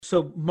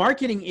so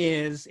marketing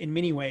is in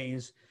many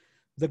ways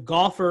the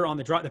golfer on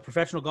the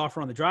professional golfer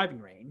on the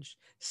driving range.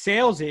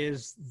 Sales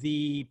is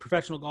the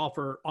professional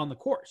golfer on the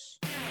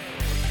course.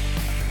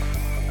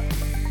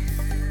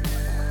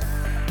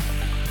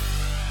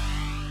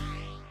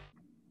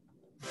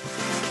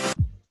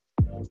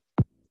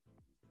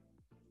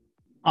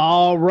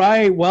 All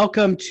right.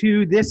 Welcome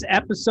to this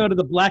episode of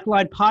the Black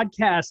Line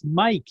Podcast.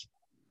 Mike,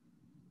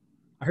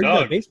 I heard you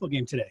got a baseball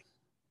game today.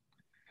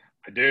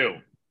 I do.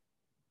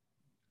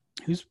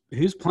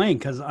 Who's playing?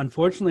 Because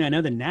unfortunately, I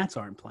know the Nats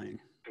aren't playing.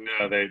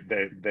 No,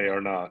 they are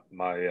not.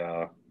 My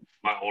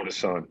oldest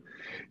son.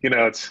 You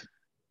know,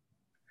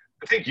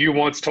 I think you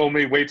once told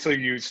me, wait till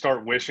you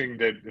start wishing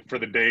that for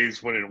the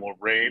days when it won't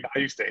rain. I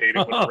used to hate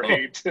it when it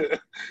rained.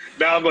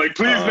 Now I'm like,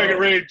 please make it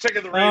rain.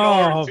 Checking the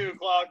radar at 2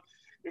 o'clock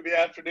in the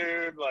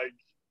afternoon.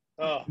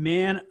 Like,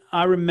 man,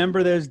 I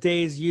remember those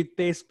days, youth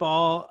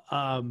baseball.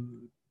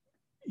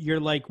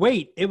 You're like,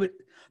 wait,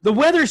 the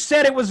weather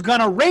said it was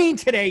gonna rain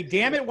today.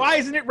 Damn it! Why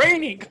isn't it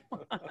raining?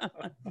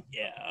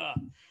 Yeah.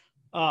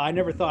 I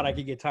never thought I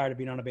could get tired of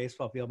being on a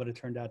baseball field, but it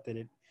turned out that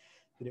it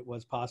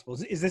was possible.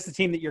 Is this the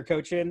team that you're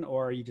coaching,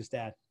 or are you just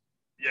dad?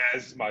 Yeah,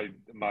 this is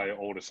my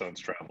oldest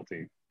son's travel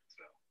team.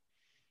 So.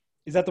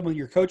 Is that the one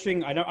you're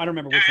coaching? I don't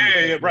remember which one.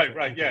 Yeah,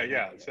 right.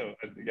 Yeah. So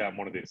I'm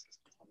one of the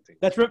assistants on the team.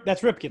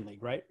 That's Ripken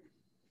League, right?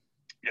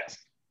 Yes,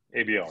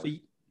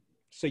 ABR.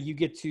 So you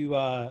get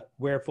to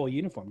wear a full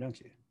uniform, don't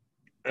you?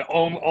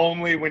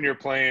 Only when you're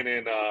playing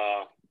in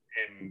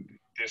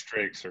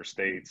districts or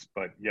states,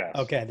 but yes.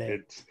 Okay.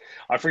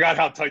 I forgot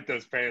how tight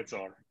those pants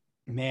are.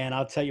 Man,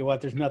 I'll tell you what.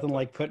 There's nothing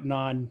like putting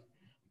on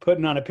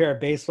a pair of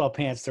baseball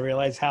pants to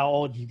realize how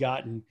old you've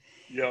gotten.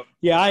 Yep.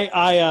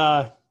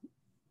 Yeah,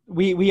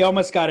 we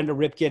almost got into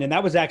Ripken, and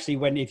that was actually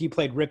when, if you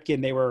played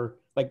Ripken, they were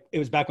like, it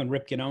was back when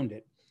Ripken owned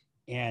it,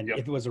 and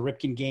if it was a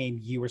Ripken game,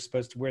 you were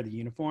supposed to wear the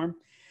uniform.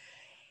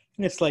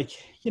 And it's like,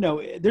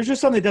 there's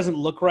just something that doesn't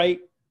look right.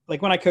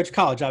 Like when I coached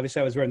college,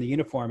 obviously I was wearing the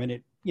uniform, and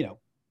it,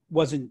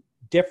 wasn't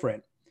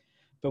different.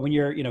 But when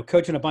you're,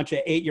 coaching a bunch of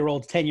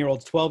 8-year-olds,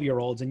 10-year-olds,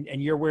 12-year-olds, and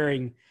you're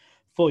wearing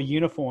full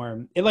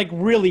uniform, it like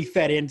really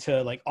fed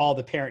into like all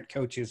the parent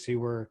coaches who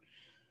were,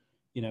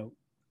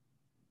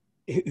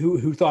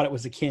 who thought it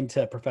was akin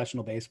to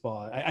professional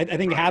baseball. I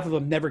think half of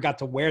them never got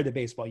to wear the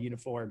baseball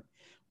uniform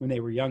when they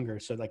were younger.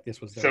 So like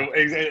this was their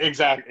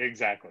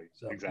exactly.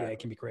 So, yeah, it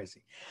can be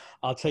crazy.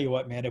 I'll tell you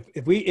what, man,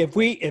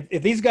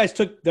 if these guys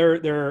took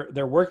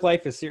their work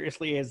life as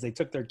seriously as they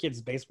took their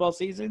kids' baseball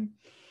season,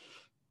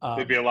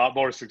 they'd be a lot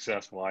more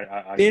successful.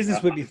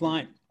 Business would be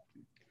flying.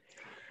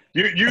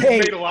 You've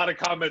made a lot of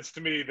comments to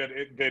me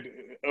that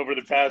over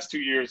the past 2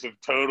 years have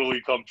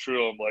totally come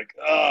true. I'm like,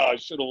 I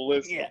should have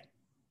listened. Yeah.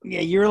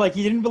 You were like,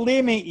 you didn't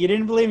believe me.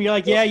 You're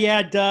like,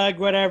 yeah, Doug,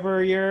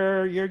 whatever.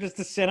 You're just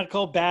a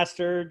cynical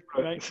bastard,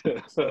 right?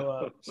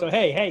 So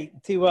hey,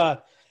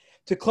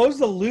 to close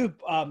the loop,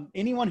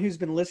 anyone who's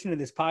been listening to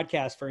this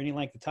podcast for any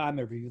length of time,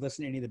 or if you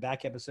listen to any of the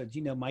back episodes,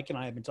 Mike and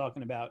I have been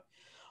talking about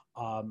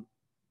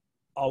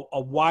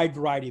a wide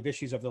variety of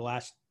issues over the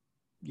last,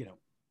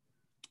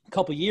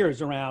 couple of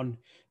years around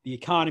the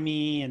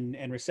economy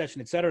and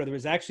recession, et cetera. There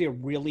was actually a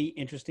really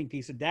interesting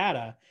piece of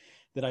data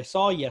that I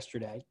saw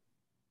yesterday.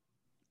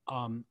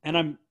 And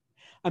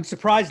I'm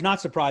surprised, not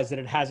surprised that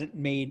it hasn't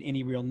made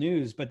any real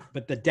news, but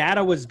the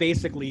data was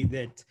basically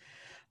that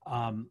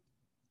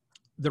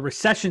the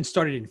recession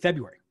started in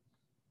February.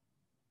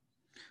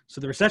 So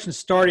the recession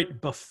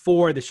started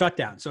before the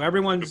shutdown. So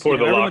everyone's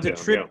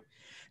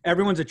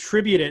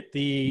attributed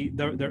the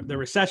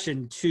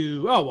recession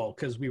to,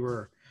 because we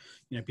were,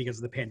 because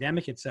of the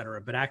pandemic, et cetera.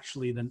 But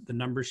actually the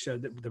numbers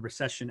showed that the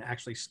recession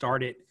actually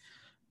started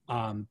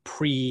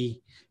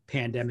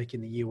pre-pandemic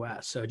in the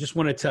U.S. So I just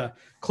wanted to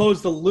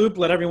close the loop,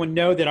 let everyone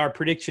know that our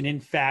prediction, in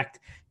fact,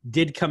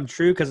 did come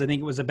true, because I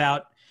think it was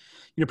about,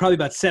 probably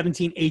about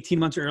 17, 18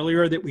 months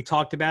earlier that we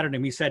talked about it.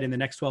 And we said in the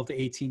next 12 to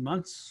 18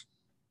 months.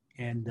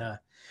 And lo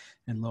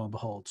and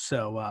behold.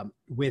 So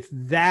with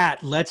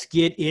that, let's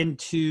get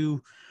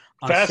into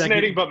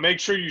fascinating, but make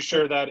sure you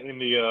share that in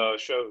the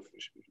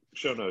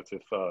show notes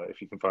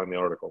if you can find the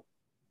article.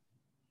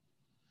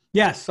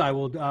 Yes, I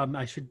will.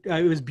 I should.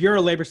 It was Bureau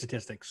of Labor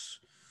Statistics.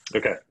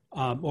 Okay.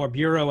 Or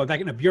Bureau of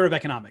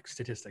Economic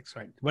Statistics,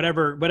 right?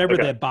 Whatever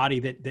okay. The body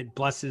that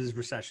blesses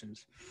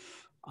recessions.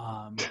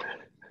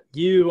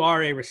 You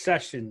are a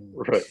recession.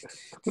 Right.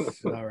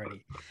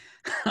 Alrighty.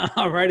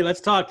 Alrighty.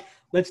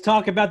 Let's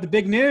talk about the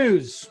big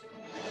news.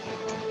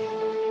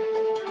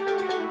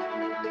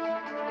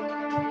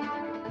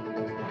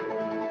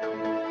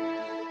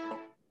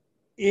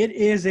 It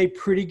is a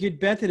pretty good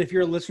bet that if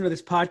you're a listener to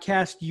this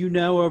podcast,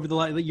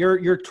 over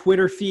your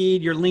Twitter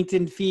feed, your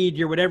LinkedIn feed,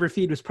 your whatever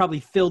feed was probably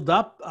filled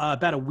up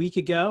about a week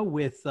ago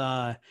with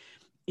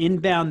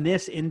inbound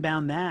this,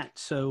 inbound that.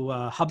 So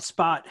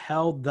HubSpot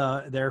held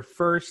their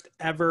first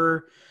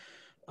ever,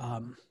 I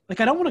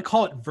don't want to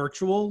call it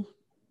virtual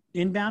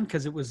inbound,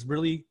 because it was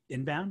really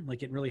inbound,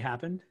 like it really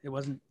happened. It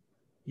wasn't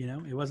You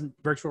know, it wasn't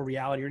virtual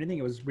reality or anything.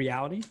 It was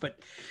reality.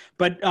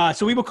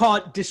 So we will call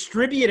it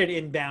distributed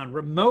inbound,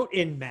 remote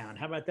inbound.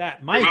 How about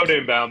that, Mike? Remote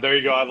inbound. There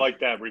you go. I like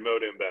that.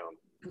 Remote inbound.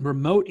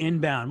 Remote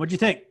inbound. What'd you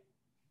think?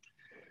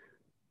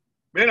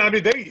 Man, I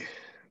mean,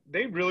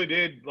 they really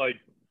did, like,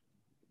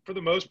 for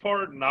the most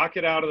part, knock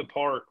it out of the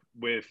park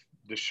with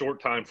the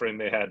short time frame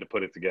they had to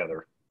put it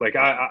together. Like,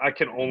 I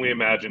can only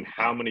imagine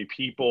how many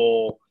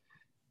people,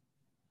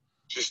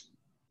 just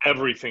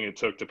everything it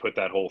took to put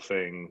that whole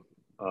thing,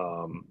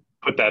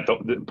 put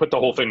the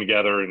whole thing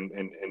together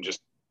and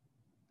just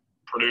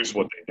produce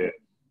what they did.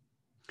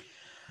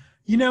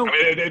 You know,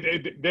 I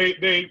mean,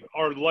 they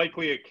are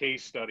likely a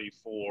case study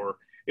for.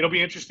 It'll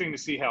be interesting to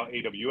see how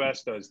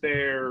AWS does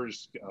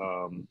theirs.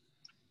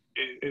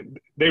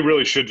 They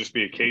really should just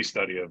be a case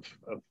study of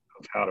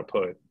how to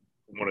put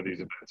one of these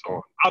events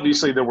on.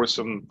 Obviously, there were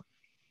some,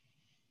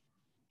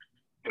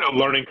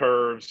 learning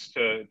curves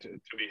to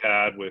be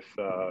had with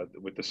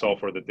the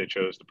software that they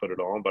chose to put it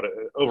on. But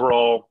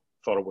overall,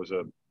 thought it was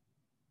a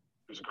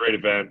great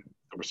event.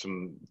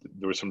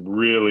 There were some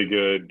really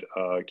good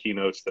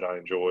keynotes that I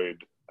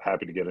enjoyed.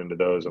 Happy to get into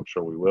those. I'm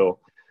sure we will.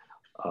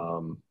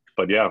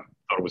 But yeah,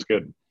 thought it was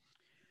good.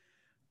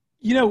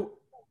 You know,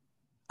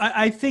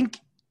 I think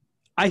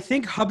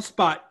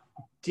HubSpot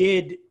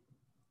did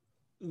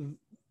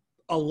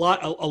a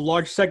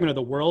large segment of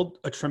the world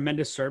a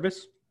tremendous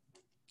service.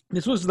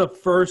 This was the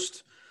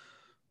first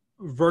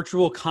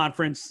virtual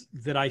conference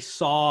that I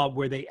saw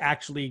where they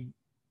actually,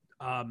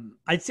 I'm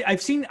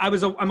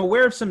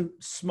aware of some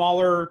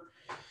smaller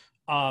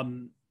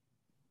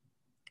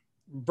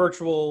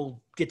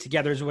virtual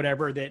get-togethers or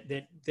whatever that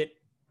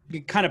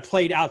kind of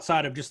played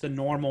outside of just the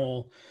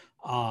normal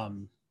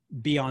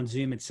be on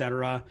Zoom, et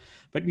cetera.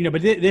 But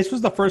this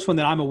was the first one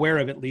that I'm aware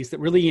of, at least, that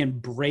really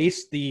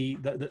embraced the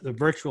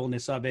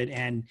virtualness of it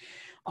and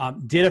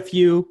did a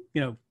few,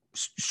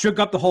 shook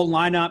up the whole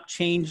lineup,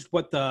 changed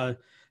what the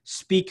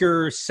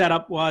speaker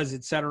setup was,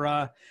 et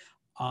cetera.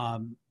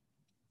 And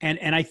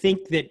I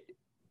think that,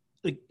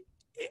 like,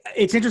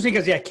 it's interesting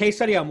because, case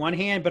study on one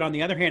hand, but on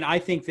the other hand, I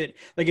think that,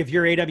 like, if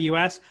you're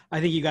AWS,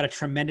 I think you got a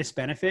tremendous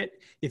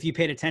benefit if you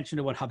paid attention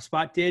to what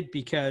HubSpot did,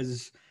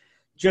 because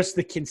just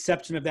the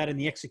conception of that and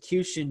the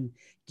execution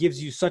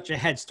gives you such a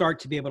head start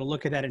to be able to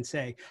look at that and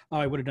say, oh,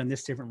 I would have done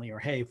this differently, or,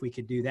 hey, if we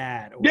could do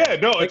that. Or,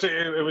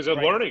 it was a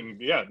learning,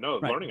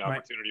 learning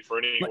opportunity for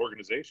any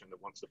organization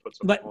that wants to put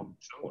something on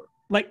similar.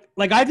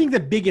 Like I think the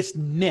biggest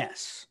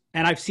miss,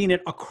 and I've seen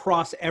it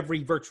across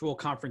every virtual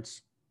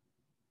conference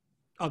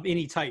of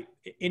any type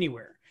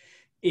anywhere,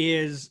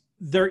 is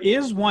there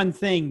is one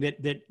thing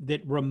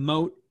that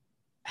remote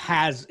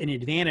has an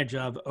advantage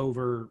of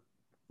over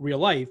real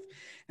life,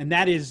 and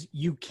that is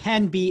you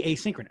can be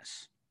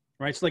asynchronous,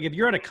 right? So, like, if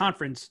you're at a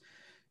conference,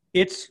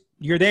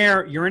 you're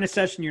there, you're in a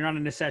session, you're not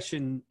in a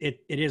session, it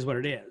is what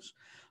it is.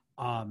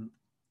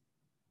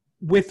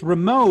 With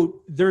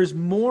remote, there's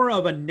more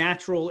of a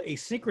natural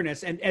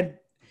asynchronous,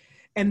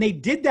 and they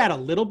did that a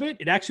little bit.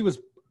 It actually was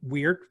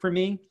weird for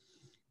me,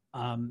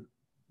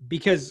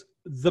 because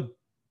the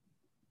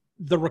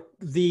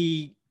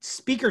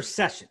speaker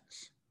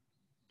sessions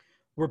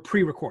were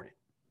pre-recorded,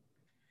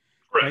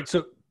 right?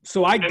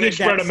 So I did that. And they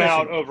spread them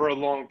out over a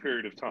long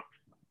period of time.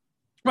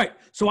 Right.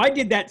 So I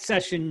did that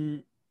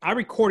session. I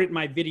recorded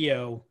my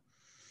video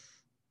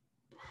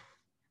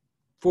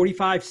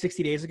 45,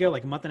 60 days ago,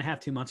 like a month and a half,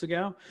 2 months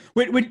ago,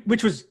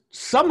 which was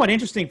somewhat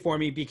interesting for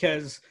me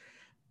because,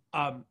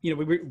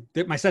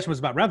 my session was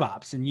about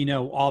RevOps and,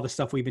 all the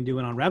stuff we've been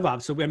doing on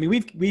RevOps. So, I mean,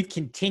 we've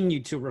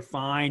continued to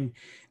refine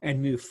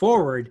and move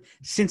forward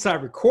since I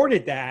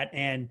recorded that.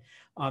 And,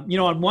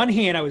 on one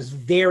hand, I was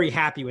very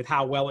happy with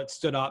how well it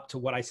stood up to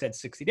what I said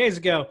 60 days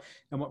ago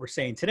and what we're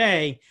saying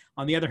today.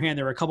 On the other hand,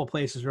 there were a couple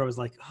places where I was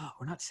like, oh,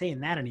 we're not saying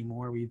that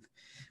anymore. We've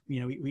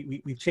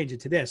changed it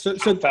to this.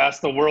 So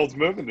fast the world's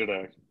moving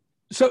today.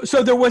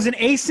 So there was an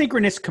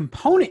asynchronous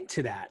component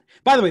to that.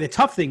 By the way, the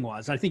tough thing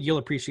was, I think you'll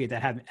appreciate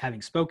that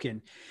having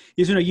spoken,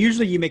 is,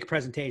 usually you make a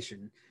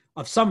presentation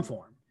of some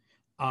form.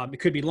 It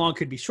could be long,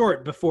 could be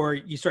short, before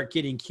you start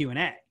getting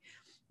Q&A.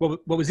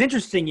 What was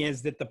interesting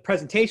is that the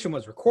presentation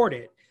was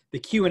recorded, the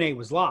Q&A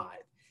was live.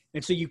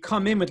 And so you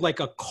come in with like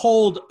a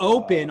cold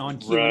open on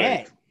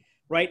Q&A,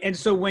 right? And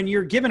so when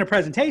you're given a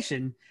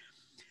presentation,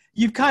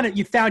 you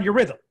found your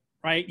rhythm,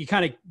 right? You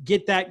kind of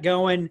get that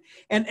going.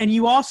 And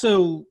you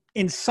also,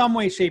 in some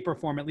way, shape, or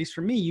form, at least for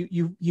me,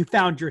 you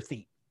found your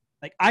theme.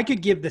 Like, I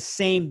could give the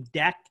same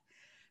deck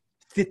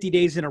 50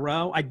 days in a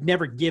row. I'd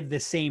never give the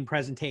same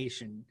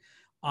presentation.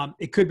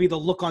 It could be the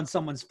look on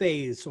someone's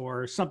face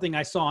or something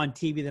I saw on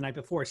TV the night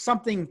before.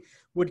 Something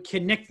would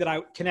connect that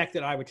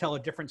I would tell a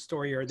different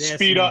story, or this.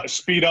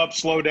 Speed up,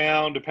 slow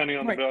down, depending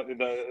on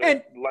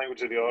the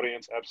language of the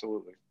audience.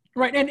 Absolutely.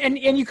 Right.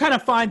 And you kind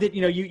of find that,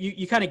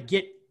 you kind of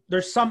get,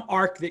 there's some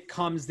arc that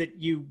comes that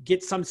you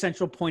get some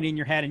central point in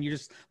your head, and you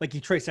just, like,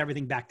 you trace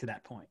everything back to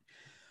that point.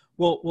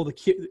 Well,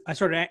 I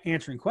started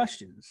answering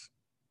questions,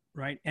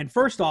 right? And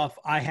first off,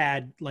 I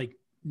had like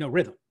no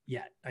rhythm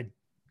yet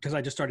because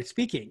I just started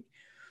speaking.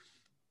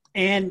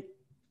 And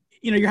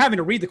you're having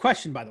to read the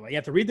question, by the way. You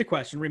have to read the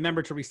question,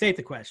 remember to restate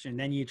the question.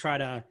 Then you try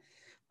to,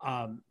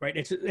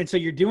 right. And so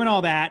you're doing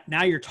all that.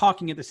 Now you're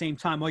talking at the same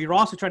time. Well, you're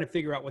also trying to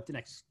figure out what the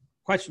next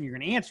question you're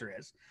going to answer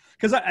is.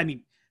 Because I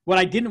mean, what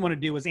I didn't want to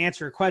do was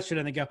answer a question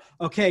and then go,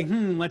 okay,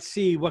 let's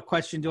see, what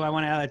question do I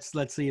want to,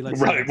 let's see.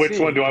 Right. Which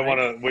one do I want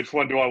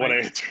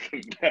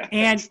to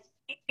answer?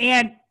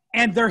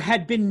 And there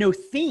had been no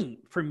theme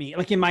for me,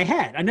 like in my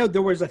head. I know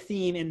there was a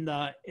theme in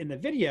the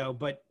video,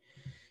 but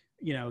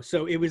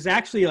so it was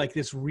actually like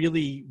this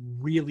really,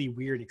 really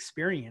weird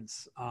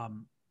experience,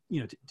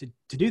 to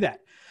do that.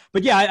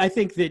 But yeah, I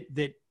think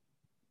that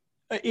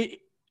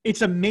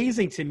it's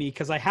amazing to me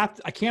because I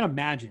can't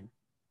imagine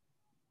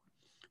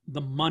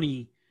the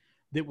money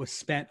that was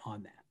spent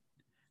on that.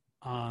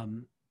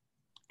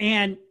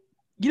 And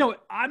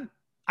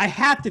I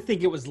have to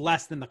think it was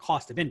less than the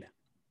cost of inbound,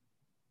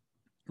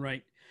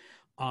 right?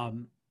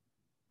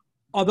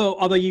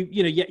 Although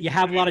you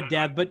have a lot of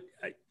dev, but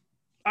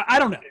I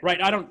don't know, right?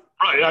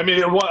 Right.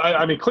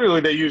 I mean, clearly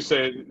they use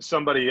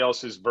somebody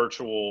else's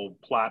virtual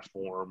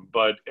platform,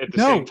 but at the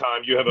same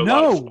time, you have a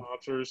lot of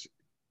sponsors.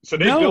 So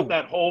they built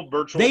that whole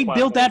virtual. They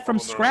built that from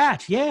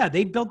scratch. Yeah,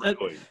 they built that.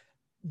 Really?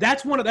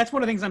 That's one of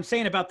the things I'm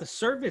saying about the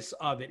service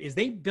of it is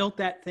they built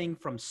that thing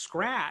from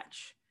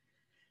scratch,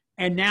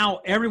 and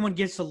now everyone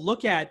gets to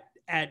look at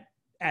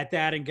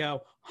that and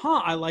go,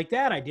 I like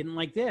that. I didn't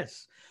like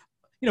this.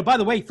 By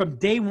the way, from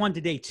day 1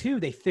 to day 2,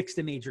 they fixed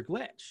a major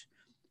glitch.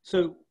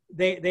 So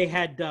they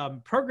had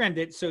programmed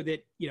it so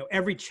that,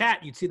 every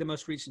chat, you'd see the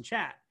most recent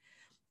chat.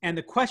 And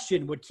the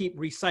question would keep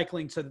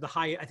recycling so that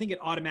I think it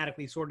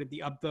automatically sorted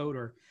the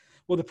upvote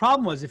the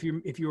problem was if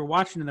you were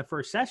watching in the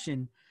first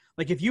session,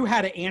 like if you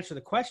had to answer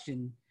the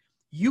question,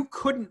 you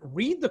couldn't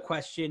read the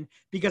question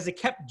because it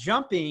kept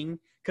jumping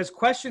because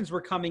questions were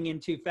coming in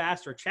too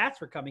fast or chats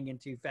were coming in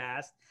too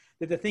fast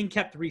that the thing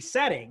kept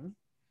resetting.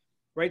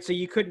 Right. So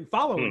you couldn't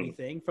follow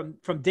anything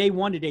from day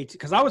 1 to day 2.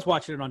 Cause I was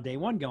watching it on day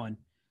 1 going,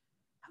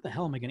 how the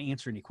hell am I going to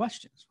answer any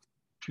questions?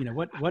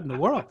 What in the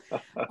world?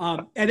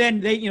 And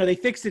then they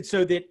fixed it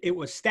so that it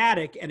was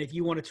static. And if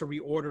you wanted to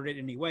reorder it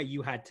anyway,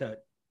 you had to,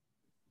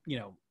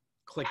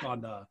 click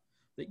on the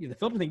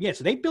filter thing. Yeah.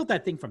 So they built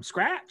that thing from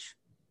scratch.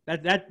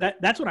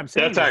 That's what I'm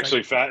saying. That's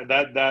actually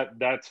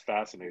that's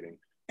fascinating.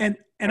 And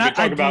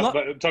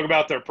talk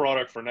about their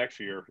product for next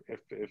year if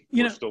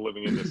we're still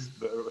living in this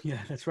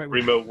that's right.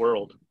 remote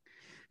world.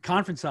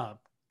 Conference Hub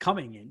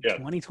coming in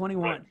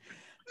 2021.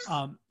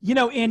 Right.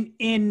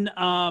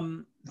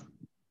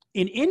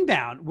 In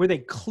Inbound, where they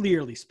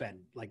clearly spend,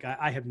 like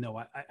I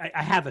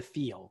have a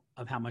feel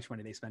of how much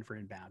money they spend for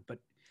Inbound, but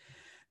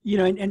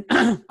and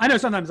I know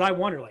sometimes I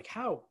wonder like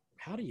how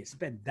do you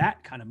spend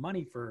that kind of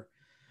money for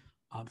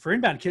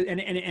Inbound?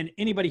 And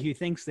anybody who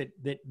thinks that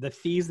the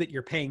fees that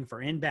you're paying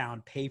for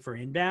Inbound pay for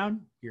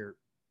Inbound, you're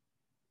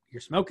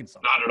smoking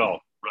something. Not at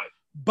all, right?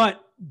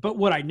 But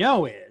what I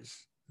know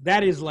is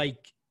that is like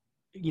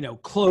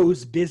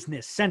closed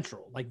business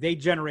central. Like they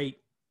generate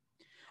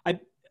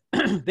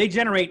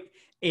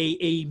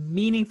a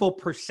meaningful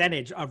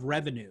percentage of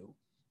revenue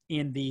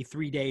in the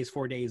 3 days,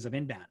 4 days of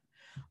Inbound.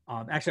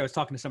 Actually, I was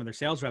talking to some of their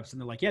sales reps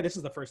and they're like, yeah, this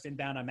is the first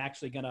Inbound I'm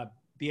actually going to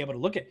be able to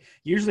look at.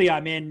 Usually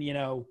I'm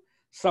in,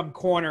 some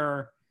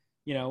corner,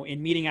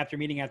 in meeting after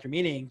meeting after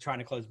meeting, trying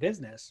to close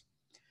business.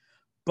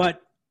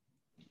 But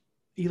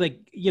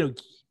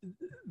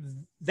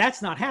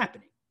that's not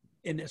happening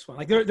in this one.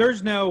 Like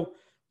there's no,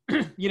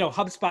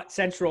 HubSpot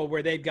Central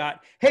where they've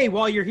got, hey,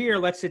 while you're here,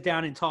 let's sit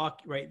down and talk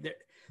right there,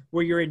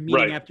 where you're in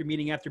meeting after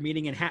meeting after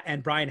meeting.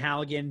 And Brian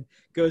Halligan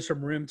goes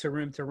from room to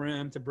room to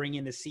room to bring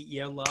in the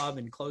CEO love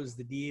and close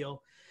the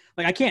deal.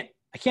 Like I can't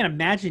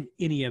imagine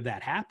any of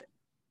that happen.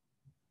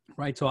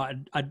 Right. So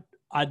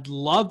I'd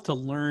love to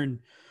learn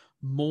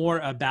more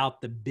about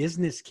the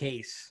business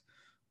case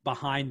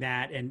behind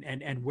that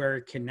and where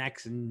it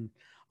connects. And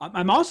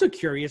I'm also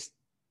curious,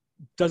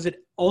 does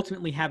it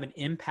ultimately have an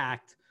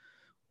impact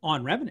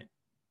on revenue?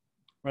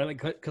 Right.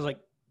 Like, cause like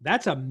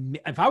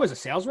if I was a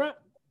sales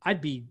rep, I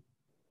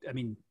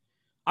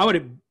would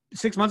have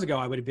 6 months ago,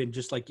 I would have been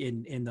just like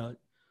in the,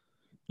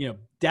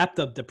 depth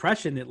of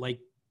depression that like,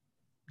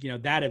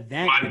 that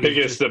event. My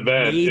biggest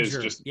event is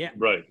just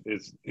right.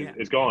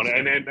 It's gone.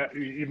 And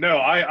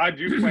I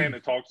do plan to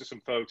talk to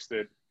some folks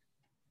that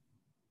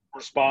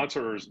were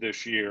sponsors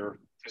this year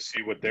to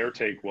see what their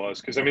take was.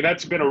 Cause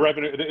that's been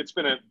it's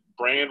been a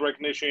brand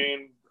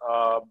recognition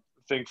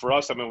thing for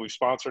us. We've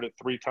sponsored it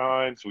 3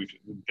 times.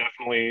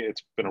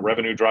 It's been a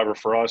revenue driver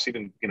for us.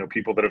 Even,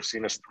 people that have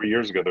seen us 3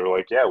 years ago, they're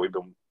like, yeah, we've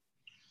been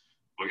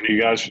looking at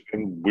you guys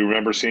and we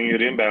remember seeing you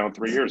at Inbound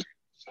 3 years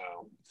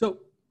ago.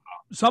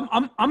 So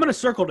I'm going to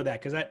circle to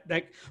that. Cause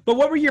but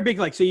what were your big,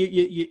 like, so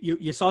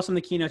you saw some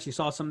of the keynotes, you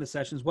saw some of the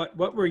sessions. What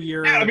were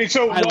your, I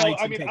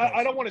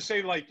don't want to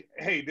say like,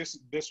 hey, this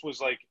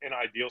was like an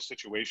ideal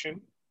situation,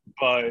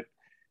 but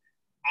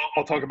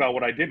I'll talk about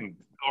what I didn't,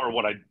 or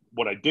what I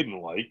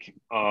didn't like,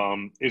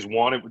 is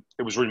one,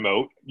 it was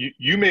remote.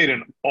 You made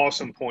an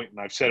awesome point, and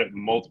I've said it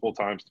multiple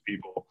times to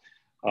people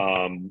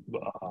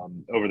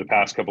over the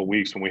past couple of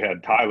weeks when we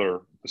had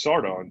Tyler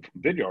Assard on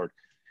from Vidyard.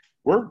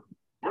 We're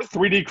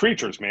we're 3D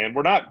creatures, man.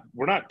 We're not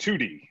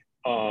 2D.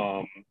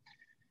 And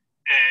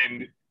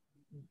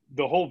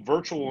the whole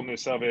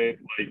virtualness of it,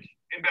 like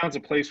Inbound's a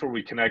place where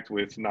we connect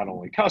with not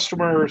only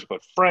customers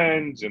but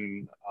friends,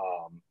 and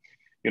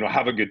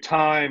have a good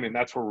time, and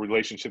that's where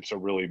relationships are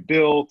really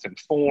built and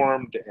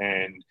formed.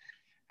 And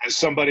as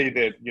somebody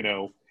that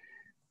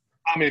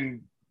I'm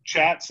in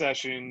chat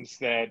sessions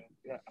that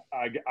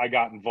I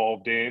got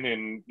involved in,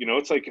 and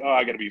it's like, oh,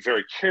 I got to be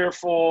very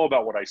careful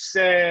about what I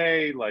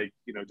say, like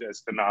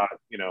just to not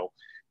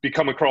be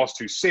coming across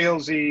too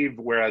salesy.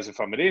 Whereas if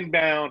I'm at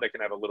Inbound, I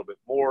can have a little bit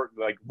more,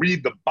 like,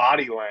 read the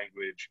body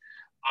language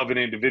of an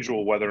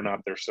individual, whether or not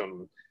there's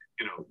some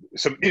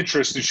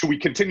interest. Should we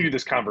continue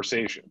this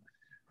conversation?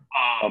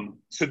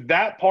 So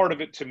that part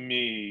of it to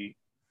me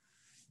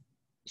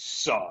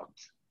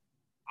sucked.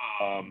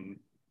 And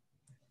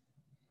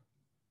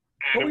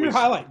what were your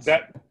highlights?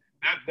 That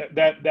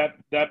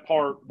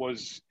part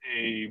was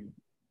a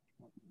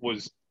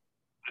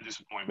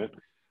disappointment.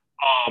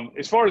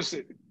 As far as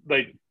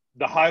like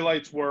the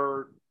highlights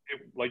were,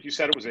 like you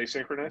said, it was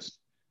asynchronous,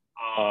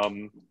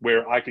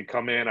 where I could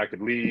come in, I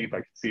could leave, I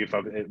could see if I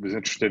was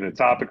interested in a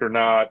topic or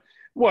not.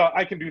 Well,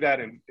 I can do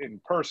that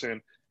in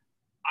person.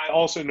 I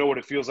also know what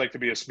it feels like to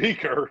be a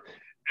speaker,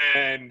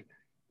 and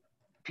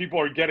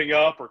people are getting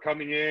up or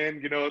coming in.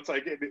 It's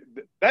like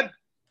that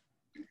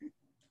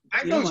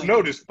goes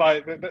noticed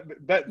by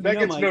that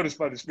gets Mike, noticed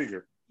by the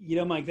speaker.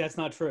 Mike, that's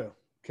not true,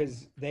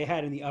 because they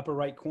had in the upper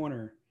right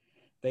corner,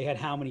 they had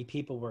how many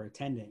people were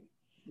attending.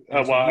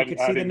 So you could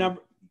see the number.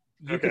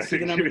 You could see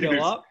the number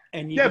go up,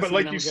 and but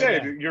like you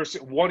said,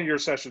 one of your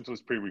sessions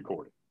was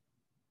pre-recorded.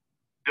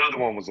 The other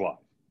one was live.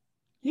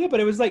 Yeah, but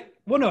it was like,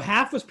 well, no,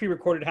 half was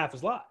pre-recorded, half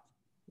was live.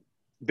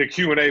 The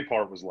Q&A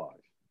part was live.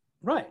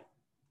 Right.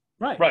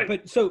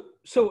 But so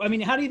I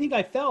mean, how do you think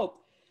I felt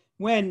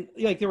when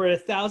there were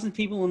 1,000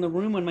 people in the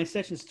room when my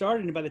session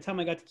started, and by the time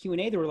I got to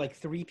Q&A, there were like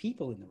 3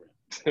 people in the room.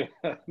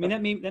 I mean,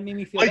 that made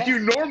me feel like bad. You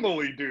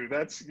normally do.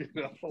 That's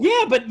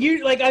Yeah, but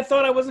I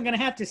thought I wasn't going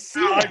to have to see.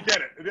 No, I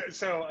get it.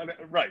 So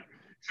right.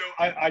 So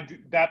I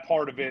that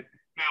part of it.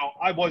 Now,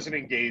 I wasn't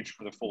engaged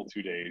for the full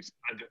 2 days.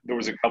 There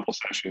was a couple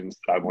sessions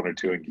that I wanted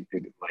to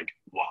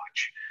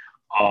watch.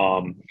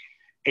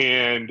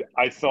 And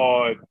I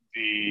thought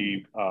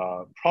the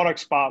product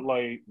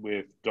spotlight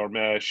with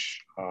Dharmesh,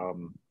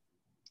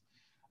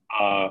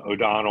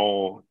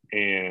 O'Donnell,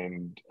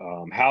 and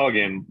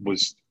Halligan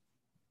was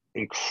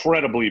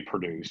incredibly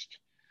produced.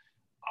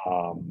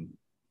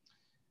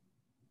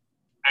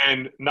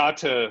 And not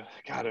to,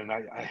 God, and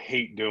I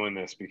hate doing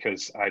this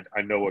because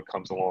I know what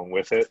comes along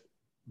with it,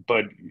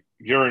 but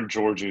your and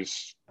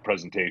George's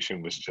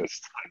presentation was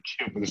just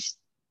it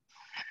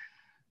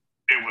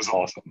was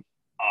awesome.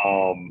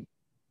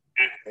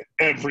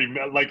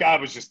 I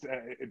was just,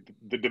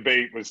 the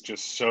debate was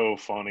just so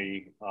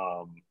funny.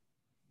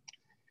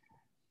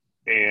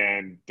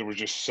 And there was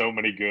just so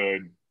many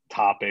good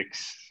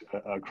topics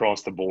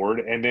across the board.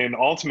 And then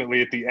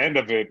ultimately at the end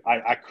of it,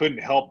 I couldn't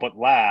help but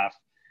laugh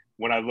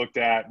when I looked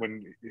at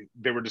when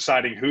they were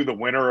deciding who the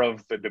winner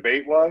of the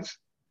debate was.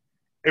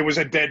 It was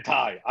a dead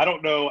tie. I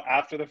don't know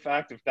after the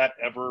fact if that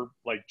ever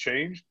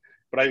changed,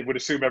 but I would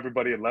assume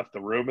everybody had left the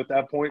room at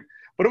that point.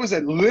 But it was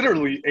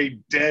literally a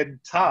dead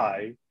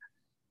tie.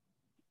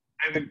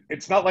 And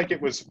it's not like it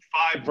was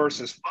 5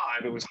 versus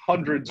 5. It was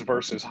hundreds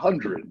versus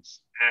hundreds.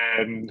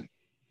 And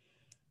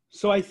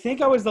so I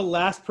think I was the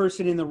last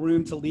person in the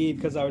room to leave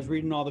because I was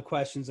reading all the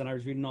questions and I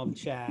was reading all the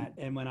chat.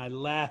 And when I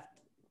left,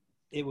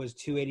 it was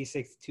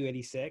 286 to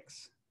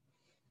 286.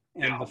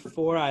 And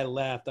before I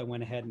left, I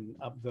went ahead and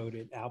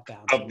upvoted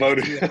outbound. So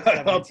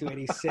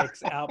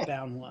 286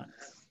 outbound one.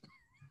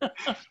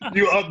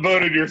 You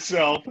upvoted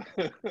yourself.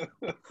 I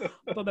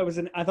thought that was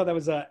an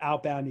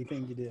outboundy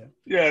thing to do.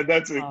 Yeah,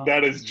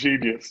 that is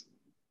genius.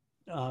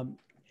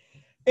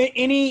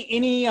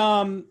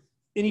 Any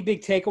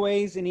big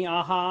takeaways? Any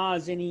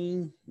ahas?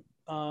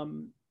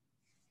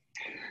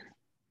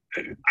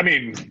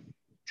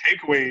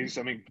 Takeaways.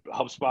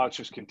 HubSpot's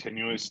just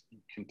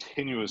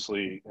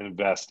continuously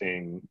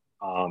investing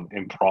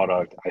in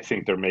product. I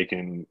think they're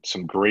making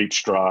some great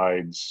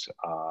strides,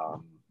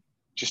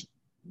 just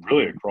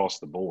really across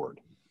the board.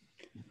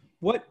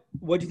 What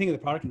do you think of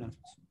the product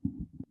announcements?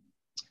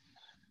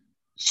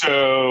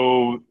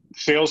 So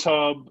Sales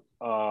Hub,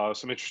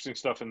 some interesting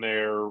stuff in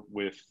there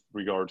with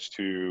regards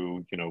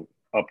to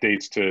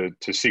updates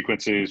to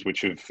sequences,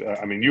 which have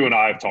you and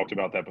I have talked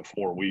about that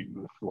before. We've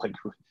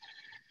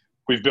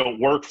built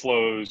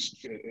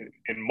workflows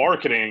in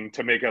marketing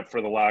to make up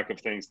for the lack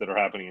of things that are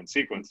happening in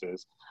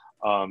sequences.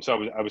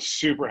 So I was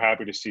super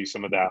happy to see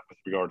some of that with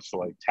regards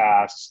to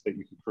tasks that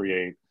you can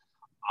create.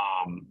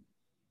 On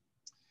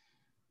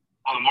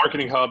the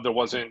Marketing Hub, there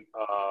wasn't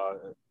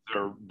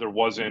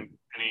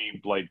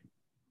any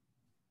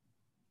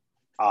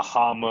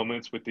aha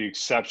moments, with the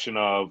exception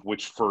of,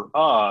 which for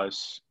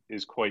us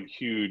is quite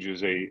huge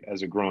as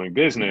a growing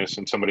business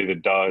and somebody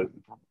that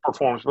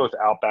performs both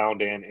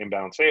outbound and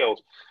inbound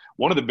sales.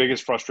 One of the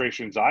biggest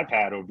frustrations I've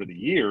had over the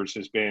years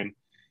has been,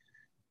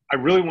 I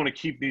really want to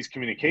keep these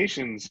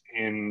communications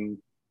in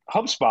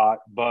HubSpot,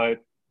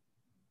 but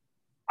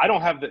I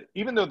don't have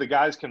even though the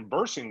guy's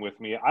conversing with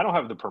me, I don't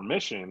have the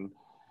permission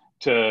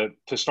to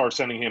start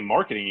sending him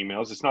marketing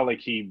emails. It's not like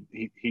he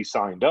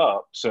signed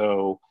up.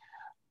 So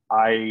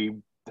I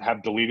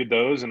have deleted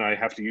those, and I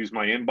have to use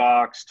my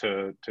inbox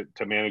to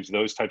manage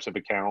those types of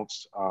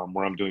accounts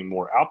where I'm doing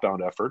more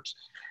outbound efforts.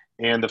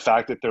 And the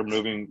fact that they're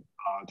moving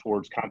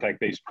towards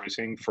contact-based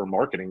pricing for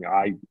marketing,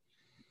 I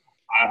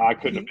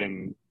couldn't have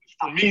been,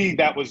 for me,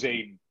 that was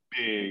a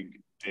big.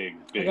 I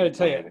got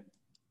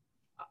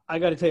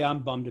to tell you, I'm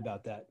bummed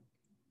about that.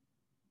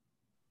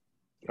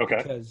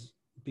 Okay.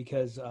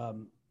 Because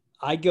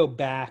I go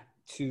back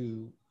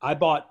to, I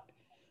bought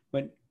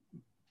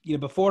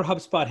before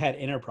HubSpot had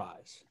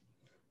enterprise,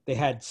 they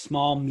had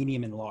small,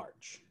 medium, and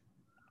large.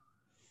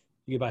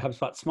 You could buy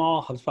HubSpot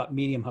small, HubSpot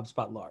medium,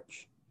 HubSpot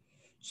large.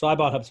 So I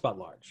bought HubSpot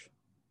large.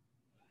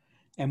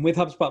 And with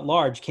HubSpot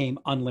large came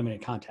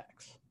unlimited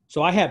contacts.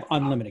 So I have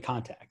unlimited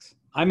contacts.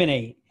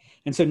 And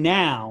so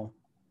now.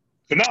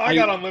 So now I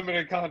got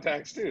unlimited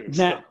contacts too.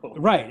 Now,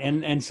 right.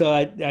 And so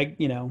I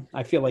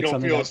feel like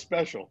something feel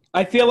special.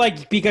 I feel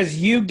like because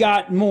you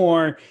got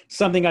more,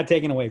 something got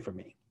taken away from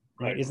me.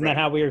 Right. Isn't that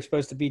how we were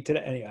supposed to be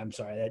today? Anyway, I'm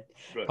sorry.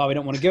 Probably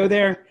don't want to go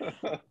there.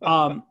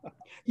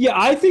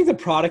 I think the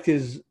product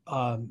is,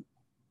 I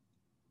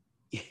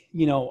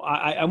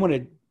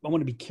want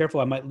to be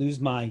careful. I might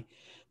lose my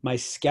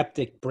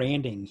skeptic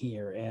branding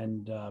here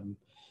and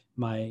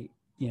my,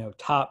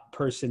 top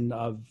person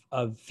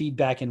of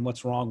feedback and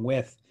what's wrong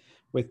with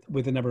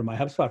a number of my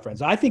HubSpot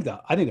friends. I think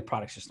the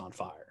product's just on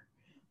fire.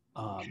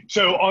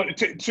 So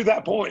to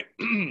that point,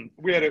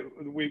 we had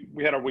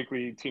our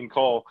weekly team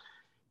call,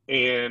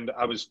 and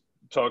I was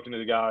talking to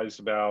the guys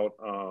about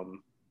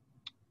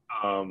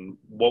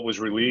what was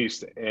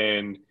released,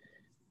 and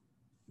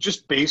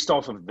just based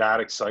off of that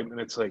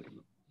excitement, it's like,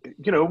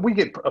 we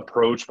get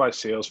approached by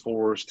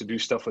Salesforce to do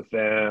stuff with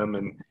them,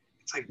 and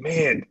it's like,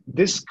 man,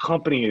 this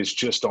company is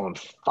just on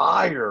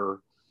fire.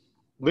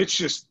 Let's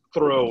just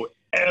throw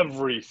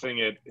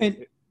everything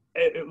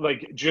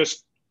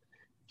just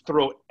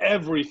throw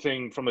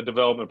everything from a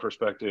development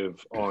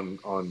perspective on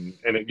and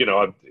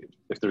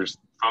if there's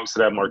folks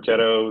that have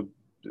Marketo,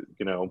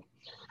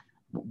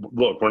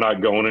 look, we're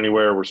not going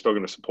anywhere, we're still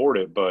going to support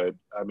it, but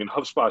I mean,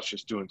 HubSpot's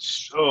just doing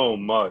so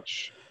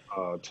much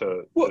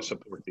to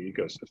support the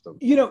ecosystem.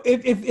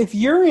 If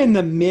you're in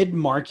the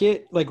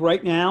mid-market, like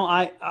right now,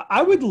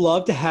 I would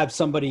love to have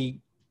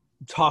somebody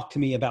talk to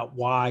me about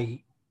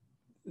why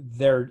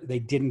they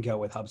didn't go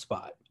with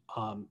HubSpot.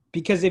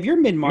 Because if you're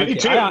mid-market,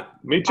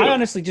 Me too. I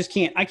honestly just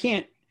can't.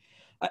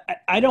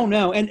 I don't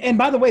know. And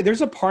by the way,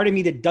 there's a part of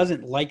me that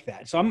doesn't like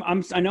that. So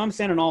I know I'm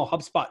sounding all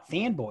HubSpot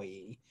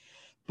fanboy-y,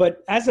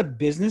 but as a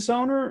business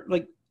owner,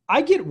 like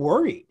I get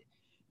worried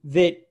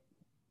that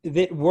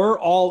we're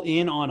all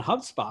in on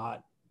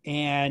HubSpot,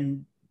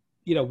 and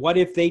what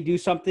if they do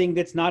something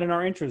that's not in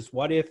our interest?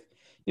 What if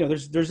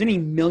there's any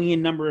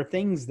million number of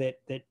things that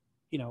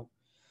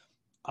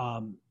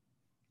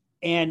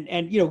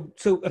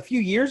so a few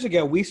years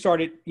ago we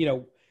started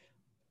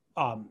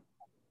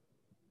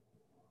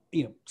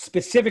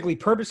specifically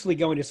purposely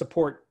going to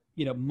support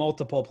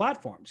multiple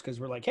platforms, because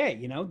we're like, hey,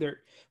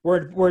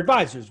 we're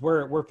advisors,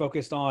 we're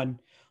focused on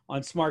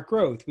smart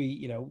growth.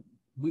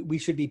 We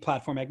should be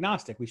platform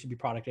agnostic, we should be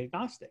product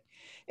agnostic,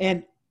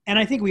 and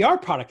I think we are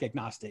product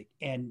agnostic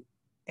and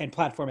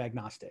platform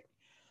agnostic.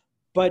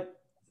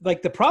 But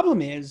like the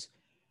problem is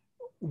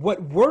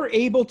what we're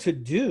able to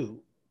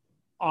do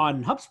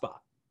on HubSpot,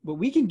 what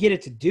we can get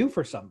it to do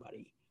for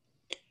somebody,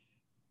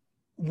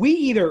 we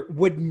either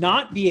would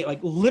not be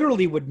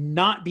literally would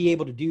not be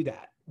able to do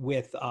that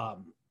with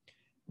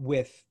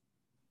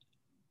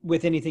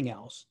anything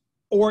else.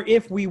 Or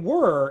if we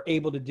were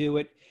able to do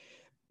it,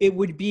 it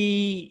would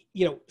be,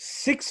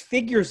 6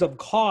 figures of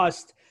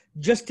cost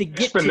just to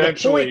get to the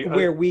point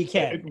where we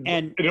can.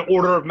 And an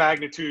order of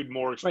magnitude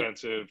more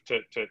expensive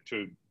to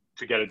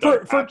get it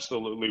done.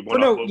 Absolutely.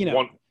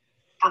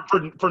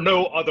 For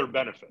no other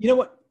benefit.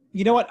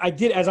 You know what I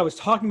did as I was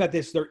talking about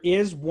this, there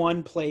is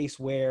one place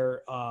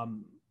where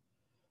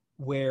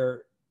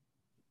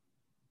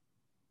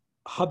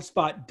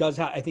HubSpot does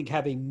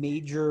have a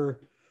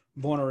major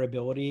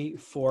vulnerability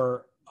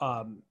for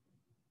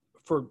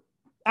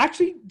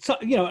actually,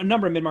 a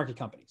number of mid-market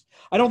companies.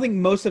 I don't think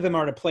most of them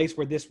are at a place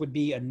where this would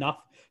be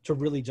enough to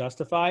really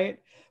justify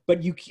it,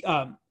 but you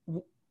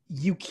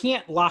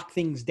can't lock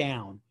things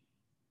down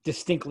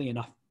distinctly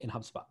enough in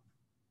HubSpot,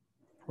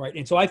 right?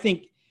 And so I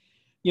think,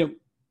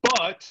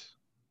 but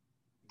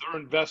they're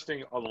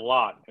investing a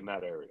lot in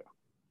that area.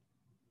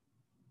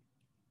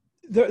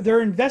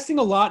 They're investing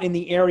a lot in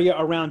the area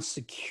around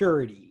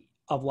security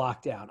of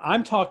lockdown.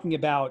 I'm talking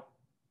about,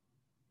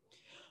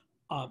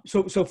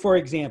 so for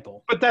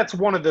example. But that's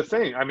one of the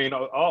things. I mean,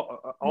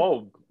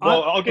 I'll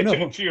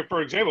get to you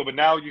for example, but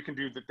now you can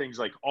do the things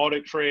like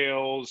audit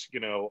trails,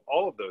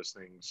 all of those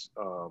things.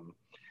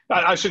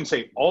 I shouldn't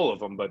say all of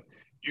them, but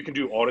you can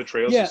do audit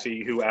trails to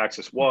see who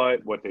accessed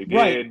what they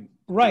did,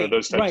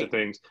 those types of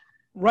things.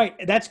 Right.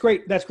 That's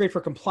great. That's great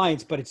for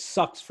compliance, but it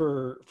sucks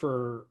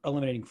for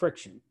eliminating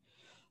friction.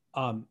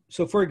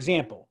 So for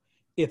example,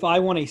 if I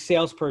want a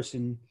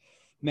salesperson,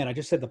 man, I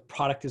just said the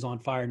product is on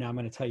fire. Now I'm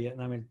going to tell you,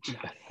 and I'm going to,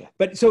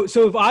 but so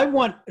if I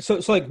want, so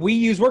like we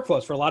use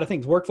workflows for a lot of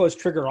things. Workflows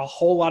trigger a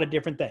whole lot of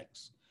different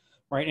things,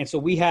 right? And so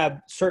we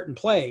have certain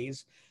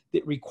plays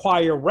that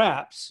require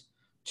reps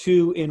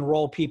to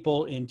enroll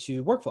people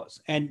into workflows,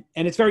 and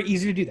it's very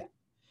easy to do that,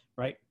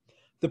 right?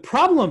 The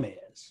problem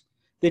is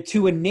that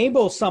to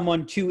enable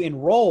someone to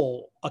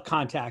enroll a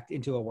contact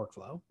into a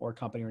workflow or a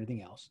company or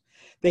anything else,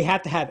 they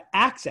have to have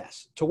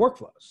access to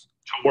workflows.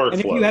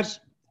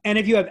 And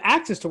if you have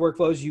access to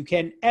workflows, you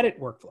can edit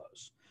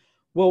workflows.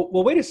 Well,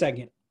 wait a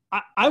second.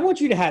 I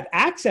want you to have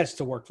access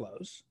to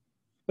workflows,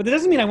 but that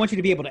doesn't mean I want you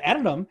to be able to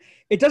edit them.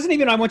 It doesn't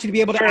even I want you to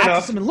be able to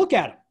access them and look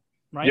at them,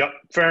 right? Yep,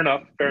 fair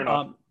enough.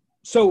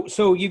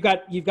 So you've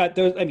got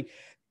those. I mean,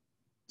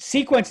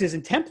 sequences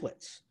and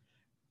templates.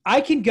 I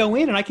can go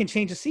in and I can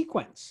change a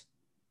sequence.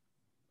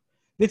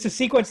 It's a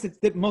sequence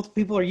that most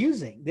people are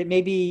using that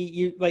maybe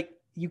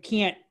you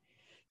can't,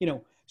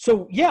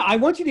 So yeah, I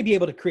want you to be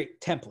able to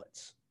create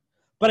templates,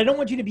 but I don't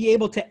want you to be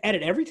able to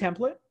edit every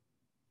template,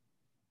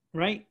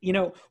 right?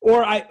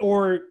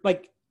 Or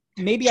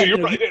maybe so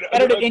you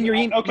edit it in your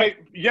email. Okay,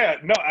 yeah,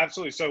 no,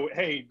 absolutely. So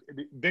hey,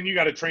 then you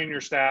got to train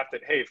your staff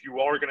that hey, if you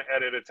are going to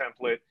edit a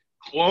template,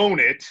 clone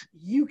it.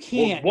 You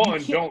can't. Well,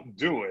 don't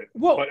do it.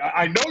 Well, but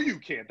I know you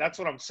can't. That's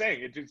what I'm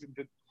saying. It just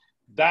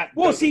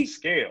doesn't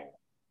scale.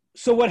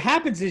 So what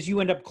happens is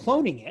you end up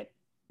cloning it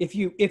if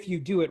you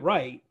do it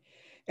right,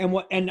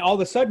 and all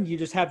of a sudden you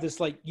just have this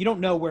you don't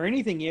know where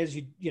anything is.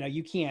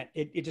 You can't.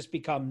 It just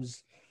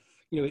becomes,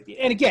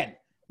 And again,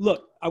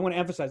 look, I want to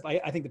emphasize.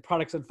 I think the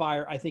product's on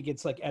fire. I think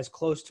it's as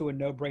close to a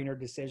no-brainer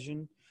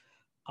decision.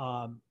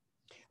 I'll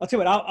tell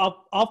you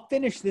what. I'll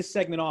finish this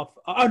segment off.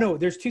 Oh no,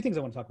 there's two things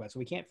I want to talk about, so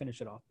we can't finish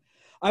it off.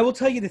 I will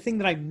tell you the thing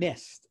that I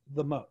missed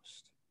the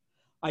most.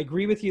 I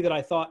agree with you that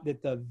I thought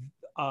that the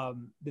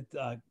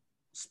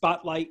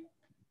Spotlight,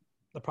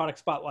 the product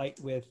Spotlight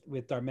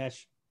with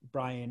Dharmesh,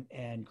 Brian,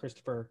 and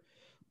Christopher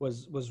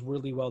was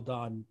really well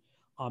done,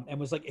 and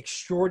was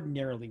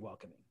extraordinarily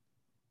welcoming.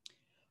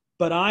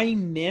 But I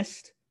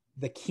missed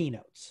the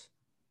keynotes.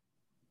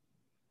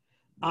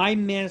 I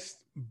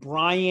missed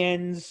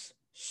Brian's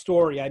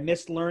story. I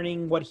missed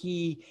learning what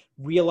he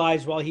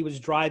realized while he was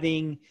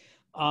driving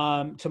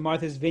to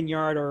Martha's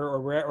Vineyard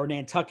or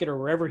Nantucket or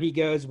wherever he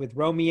goes with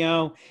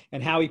Romeo,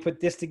 and how he put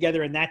this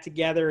together and that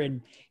together,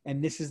 and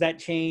this is that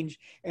change.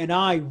 And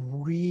I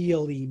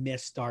really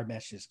missed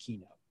Dharmesh's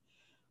keynote.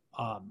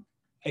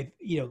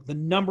 The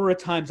number of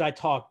times I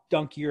talked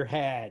dunk your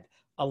head,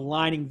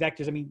 aligning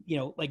vectors. I mean,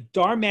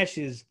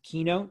 Dharmesh's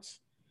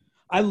keynotes,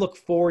 I look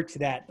forward to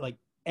that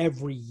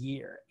every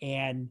year.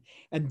 And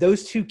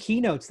those two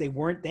keynotes, they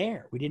weren't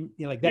there. We didn't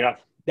that. Yeah.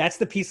 That's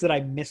the piece that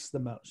I missed the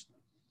most.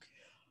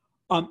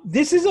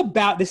 This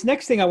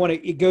next thing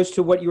it goes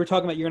to what you were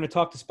talking about. You're going to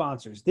talk to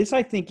sponsors. This,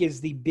 I think, is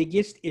the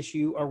biggest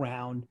issue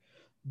around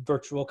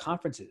virtual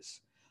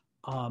conferences.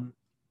 And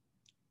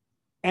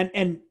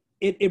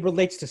it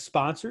relates to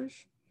sponsors.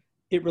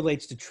 It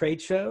relates to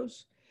trade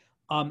shows.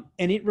 And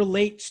it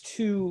relates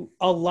to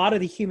a lot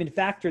of the human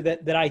factor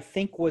that I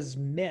think was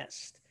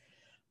missed.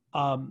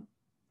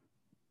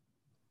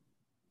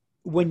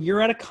 When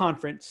you're at a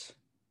conference,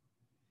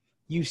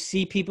 you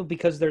see people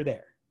because they're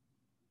there.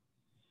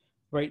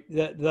 Right.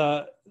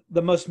 The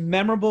most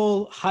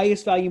memorable,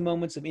 highest value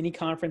moments of any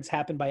conference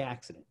happen by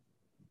accident.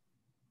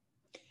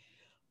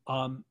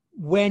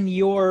 When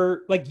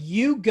you're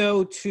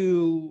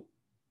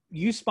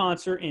you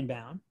sponsor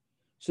Inbound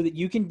so that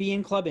you can be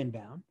in Club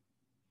Inbound,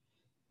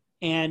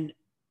 and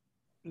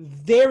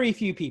very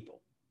few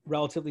people,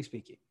 relatively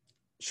speaking,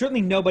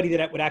 certainly nobody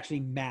that would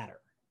actually matter.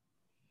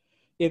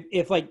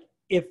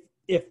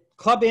 If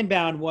Club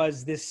Inbound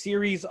was this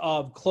series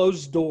of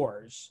closed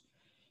doors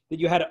that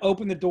you had to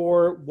open the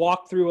door,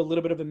 walk through a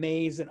little bit of a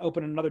maze, and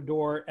open another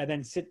door, and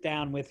then sit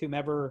down with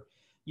whomever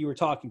you were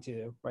talking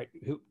to, right?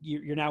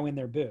 You're now in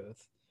their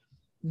booth.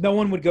 No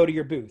one would go to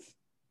your booth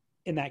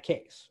in that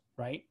case,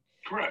 right?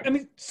 Correct. I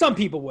mean, some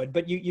people would,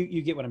 but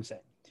you get what I'm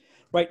saying,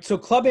 right? So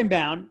Club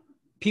Inbound,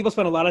 people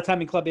spend a lot of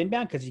time in Club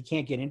Inbound because you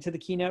can't get into the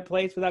keynote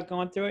place without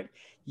going through it.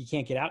 You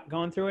can't get out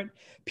going through it.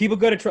 People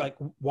go to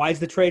why is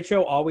the trade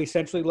show always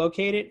centrally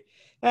located?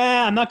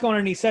 I'm not going to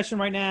any session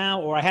right now,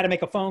 or I had to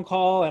make a phone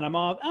call and I'm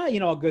off.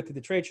 I'll go through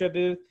the trade show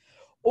booth.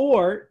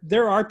 Or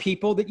there are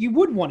people that you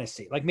would want to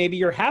see. Like maybe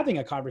you're having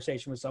a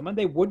conversation with someone,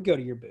 they would go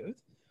to your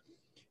booth.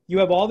 You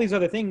have all these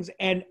other things.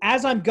 And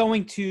as I'm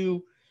going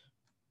to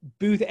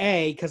booth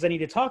A, because I need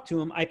to talk to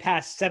them, I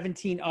pass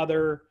 17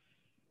 other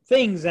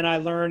things and I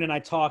learn and I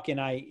talk and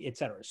et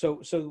cetera.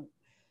 So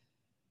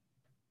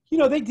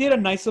they did a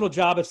nice little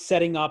job of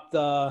setting up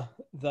the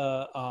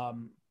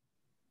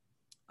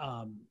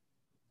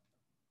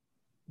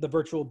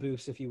virtual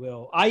booths, if you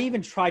will. I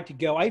even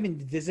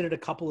visited a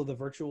couple of the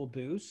virtual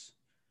booths.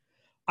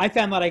 I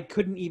found that I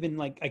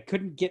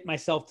couldn't get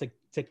myself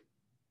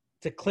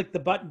to click the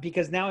button,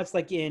 because now it's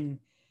I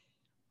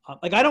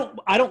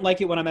don't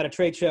like it when I'm at a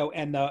trade show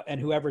and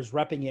whoever's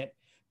repping it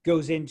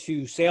goes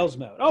into sales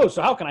mode. Oh,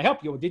 so how can I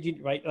help you? Did you,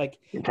 right? Like,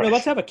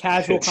 let's have a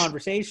casual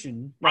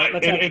conversation. Right.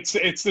 And it's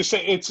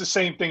the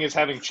same thing as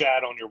having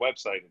chat on your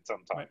website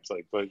sometimes.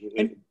 Right.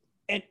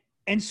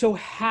 And so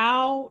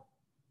how,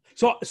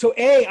 so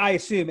I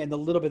assume, and the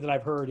little bit that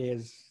I've heard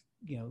is,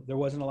 there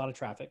wasn't a lot of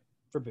traffic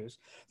for booths.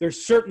 There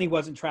certainly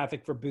wasn't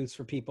traffic for booths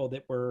for people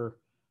that were,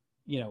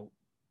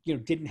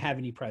 didn't have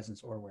any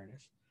presence or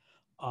awareness.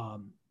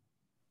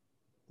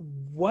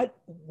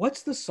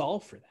 What's the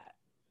solve for that?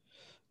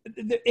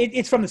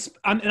 It's from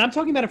and I'm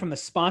talking about it from the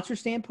sponsor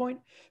standpoint,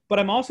 but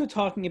I'm also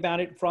talking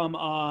about it from,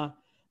 I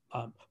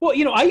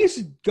used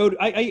to go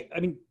to, I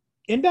mean,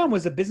 Inbound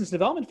was a business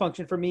development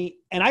function for me,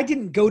 and I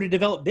didn't go to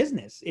develop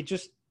business. It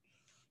just,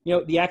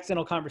 the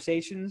accidental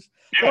conversations,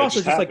 but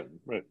also just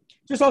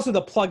just also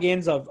the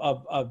plugins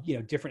of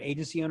different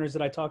agency owners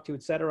that I talked to,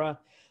 et cetera.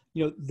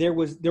 There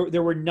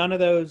were none of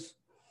those,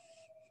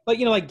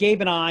 like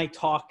Gabe and I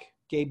talk.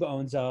 Gabe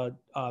owns a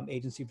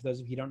agency. For those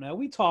of you who don't know,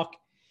 we talk.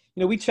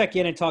 We check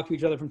in and talk to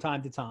each other from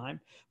time to time.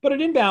 But at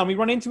Inbound, we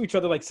run into each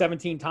other like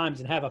 17 times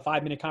and have a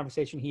 5-minute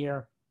conversation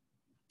here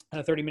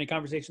and a 30-minute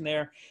conversation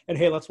there. And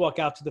hey, let's walk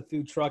out to the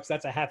food trucks.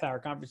 That's a half-hour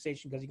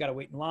conversation because you got to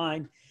wait in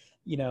line.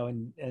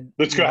 And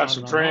let's go have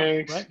some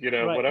drinks. Right?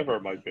 Whatever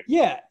it might be.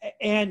 Yeah,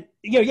 and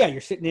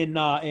you're sitting in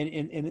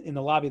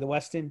the lobby of the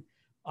Westin.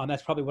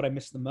 That's probably what I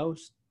miss the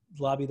most.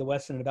 The lobby of the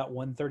Westin at about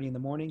 1:30 in the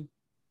morning.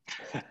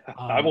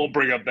 I won't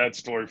bring up that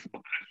story for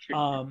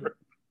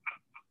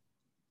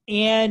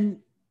and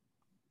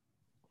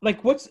how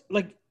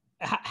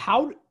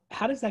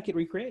does that get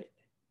recreated?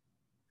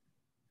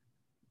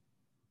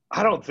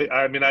 I don't think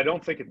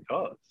it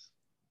does.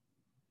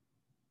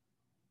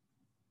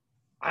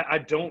 I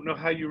don't know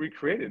how you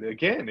recreate it.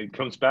 Again, it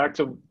comes back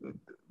to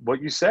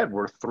what you said.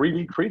 We're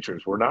 3D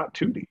creatures. We're not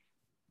 2D.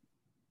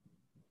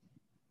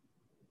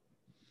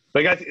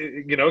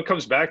 It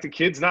comes back to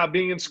kids not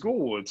being in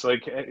school. It's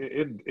like,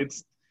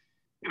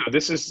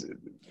 this is.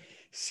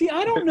 See,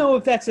 I don't know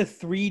if that's a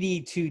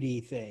 3D,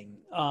 2D thing.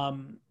 I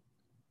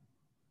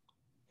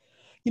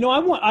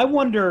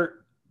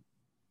wonder,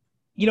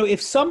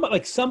 if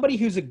somebody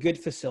who's a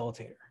good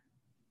facilitator,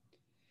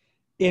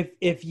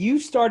 if you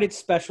started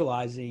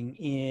specializing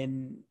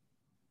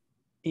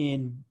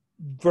in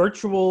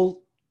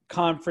virtual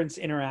conference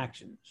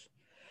interactions,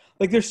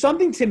 like there's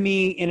something to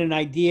me in an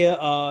idea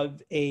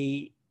of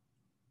a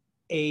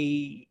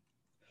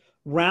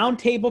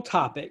roundtable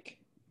topic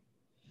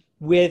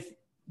with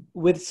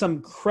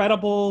some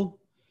credible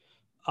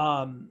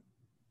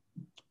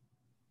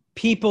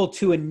people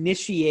to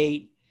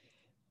initiate.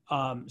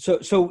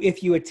 So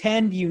if you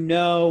attend,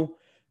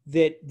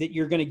 that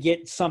you're going to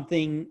get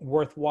something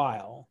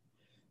worthwhile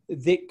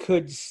that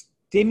could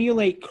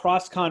stimulate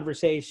cross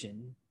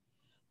conversation.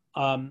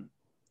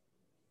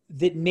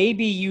 That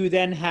maybe you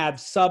then have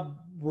sub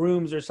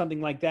rooms or something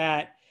like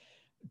that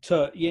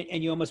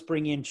and you almost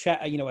bring in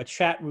a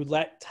chat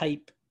roulette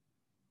type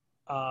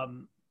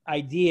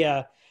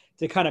idea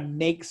to kind of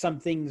make some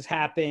things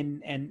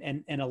happen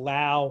and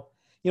allow,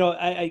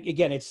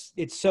 again,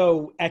 it's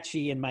so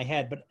etchy in my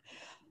head, but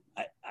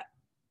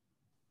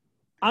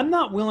I'm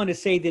not willing to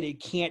say that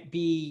it can't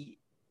be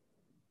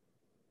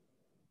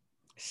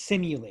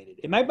simulated.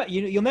 It might,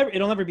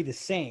 it'll never be the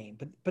same,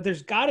 but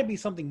there's got to be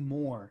something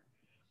more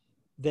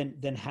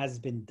than has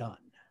been done.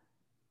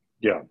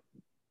 Yeah.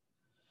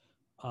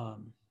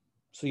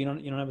 So you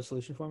don't have a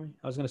solution for me?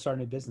 I was going to start a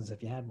new business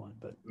if you had one,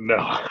 but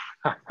no.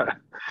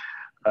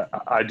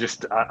 I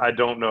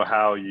don't know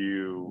how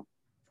you.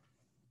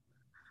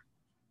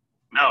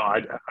 No,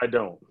 I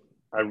don't.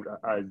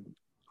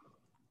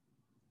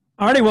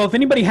 Alrighty, well, if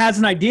anybody has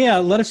an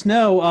idea, let us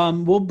know.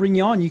 We'll bring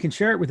you on. You can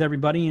share it with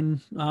everybody, and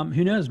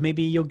who knows,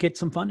 maybe you'll get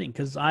some funding.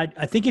 Because I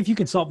think if you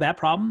can solve that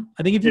problem,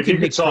 I think if you can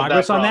make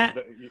progress on that,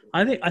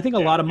 I think a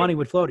lot of money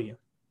would flow to you.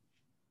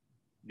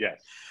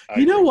 Yes.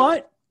 You know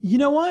what?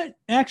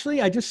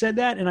 Actually, I just said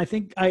that, and I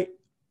think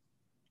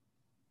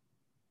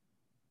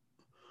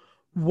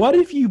what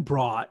if you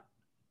brought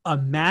a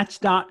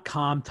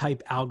Match.com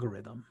type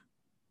algorithm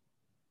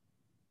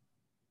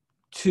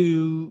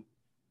to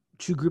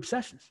group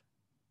sessions?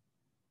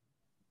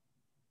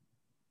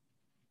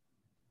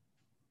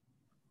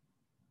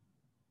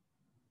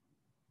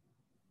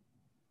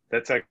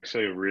 That's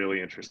actually a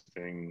really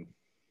interesting.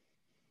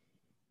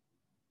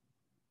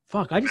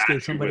 Fuck, I just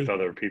gave somebody with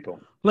other people.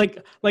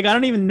 Like I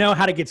don't even know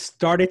how to get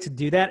started to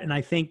do that, and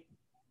I think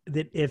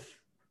that if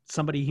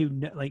somebody who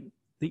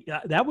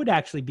that would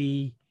actually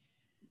be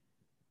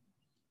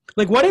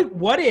like, what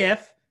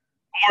if?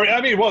 Or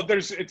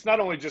it's not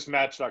only just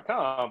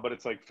Match.com, but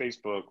it's like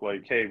Facebook.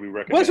 Like, hey, we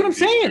recommend. Well, that's what I'm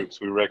saying. Groups.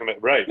 We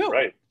recommend. Right. No,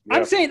 right. Yeah.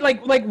 I'm saying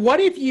like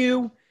what if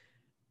you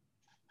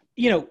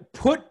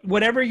put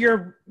whatever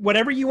you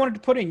wanted to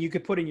put in. You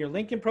could put in your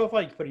LinkedIn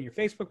profile. You could put in your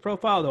Facebook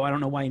profile, though I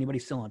don't know why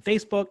anybody's still on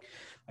Facebook.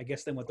 I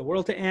guess they want the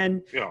world to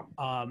end. Yeah.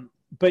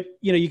 But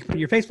you could put in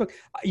your Facebook.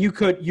 You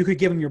could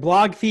give them your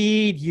blog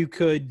feed. You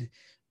could,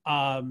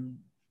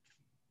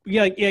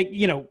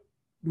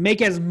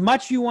 make as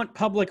much you want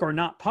public or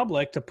not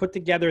public to put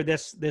together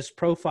this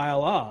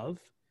profile of.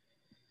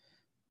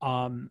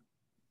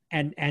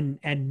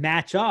 and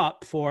match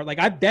up for, like,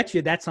 I bet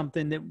you that's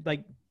something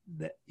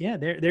yeah,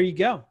 there you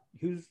go.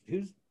 Who's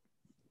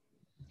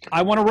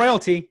I want a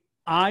royalty.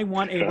 I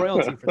want a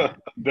royalty for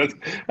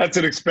that. That's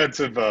an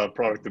expensive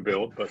product to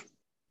build,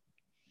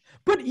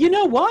 but you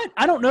know what?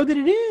 I don't know that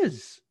it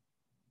is.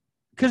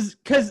 Cause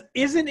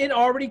isn't it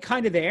already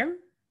kind of there?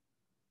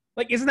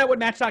 Like, isn't that what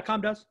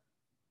Match.com does?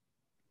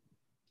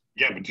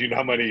 Yeah, but do you know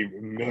how many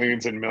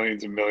millions and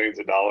millions and millions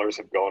of dollars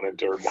have gone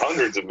into, or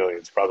hundreds of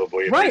millions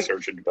probably, in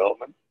research and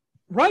development?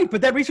 Right,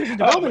 but that research and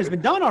development has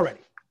been done already.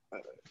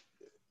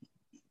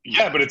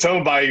 Yeah, but it's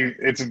owned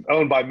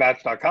by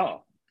Match.com.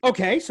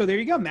 Okay, so there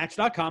you go.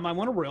 Match.com. I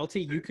want a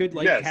royalty. You could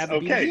have a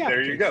B2B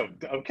there you go.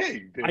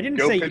 Okay, I didn't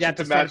say you'd have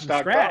to start from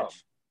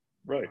scratch.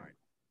 Right.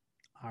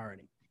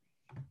 Alrighty.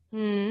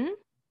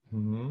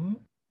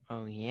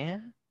 Oh yeah.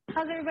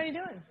 How's everybody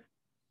doing?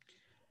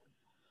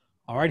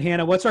 All right,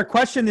 Hannah. What's our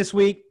question this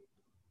week?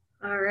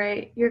 All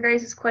right. Your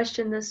guys'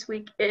 question this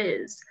week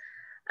is,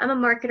 I'm a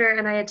marketer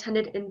and I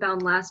attended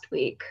Inbound last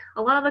week.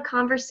 A lot of the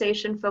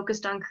conversation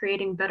focused on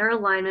creating better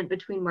alignment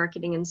between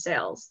marketing and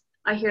sales.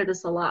 I hear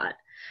this a lot.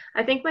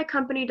 I think my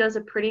company does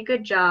a pretty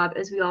good job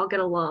as we all get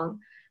along,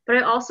 but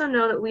I also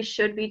know that we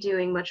should be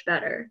doing much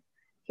better.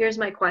 Here's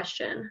my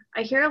question.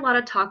 I hear a lot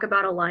of talk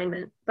about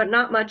alignment, but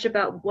not much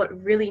about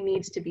what really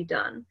needs to be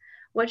done.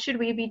 What should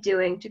we be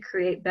doing to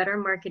create better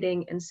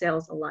marketing and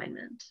sales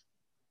alignment?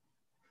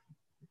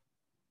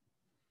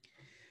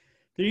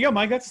 There you go,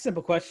 Mike. That's a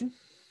simple question.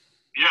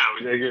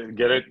 Yeah,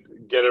 get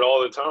it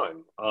all the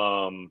time.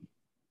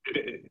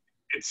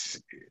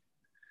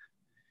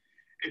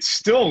 It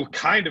still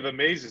kind of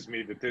amazes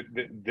me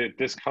that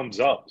this comes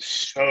up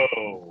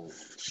so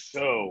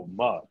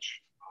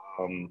much.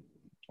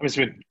 It's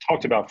been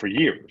talked about for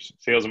years,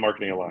 sales and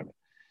marketing alignment.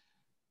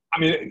 I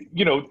mean,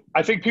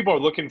 I think people are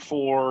looking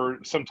for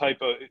some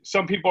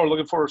people are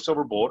looking for a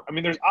silver bullet. I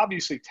mean, there's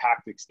obviously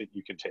tactics that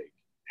you can take.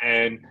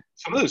 And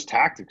some of those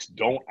tactics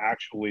don't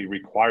actually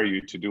require you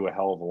to do a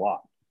hell of a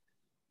lot.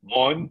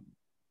 One,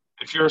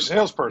 if you're a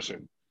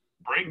salesperson,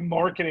 bring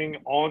marketing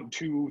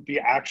onto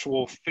the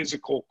actual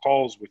physical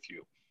calls with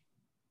you.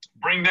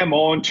 Bring them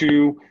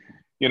onto,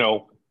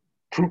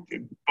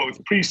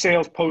 both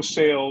pre-sales,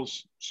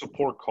 post-sales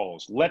support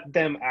calls. Let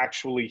them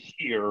actually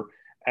hear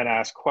and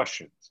ask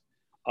questions.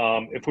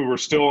 If we were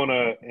still in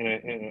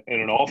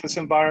an office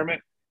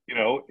environment,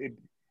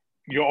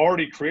 you're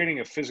already creating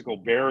a physical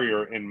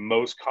barrier in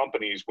most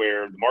companies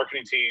where the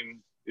marketing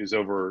team is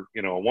over,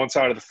 on one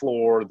side of the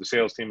floor, the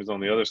sales team is on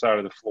the other side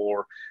of the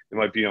floor. They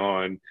might be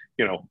on,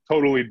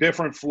 totally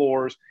different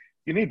floors.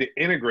 You need to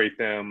integrate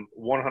them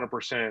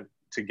 100%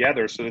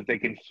 together so that they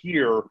can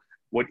hear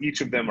what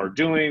each of them are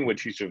doing,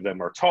 what each of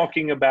them are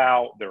talking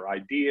about, their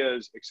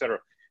ideas, et cetera.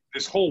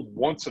 This whole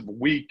once a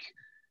week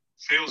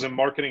sales and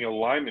marketing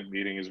alignment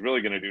meeting is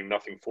really going to do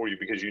nothing for you,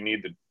 because you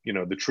need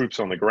the troops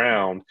on the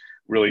ground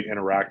really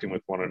interacting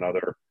with one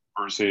another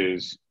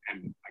versus,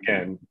 and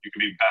again, you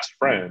can be best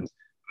friends.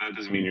 That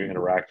doesn't mean you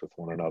interact with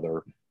one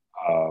another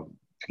to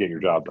get your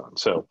job done.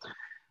 So,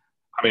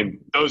 I mean,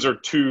 those are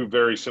two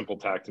very simple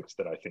tactics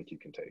that I think you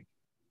can take.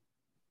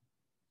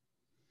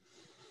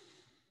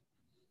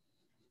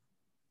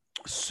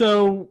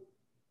 So,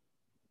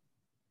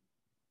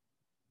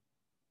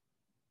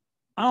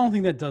 I don't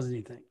think that does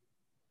anything.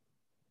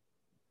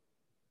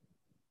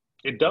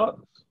 It does.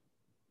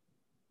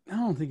 I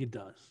don't think it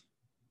does.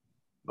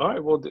 All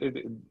right. Well,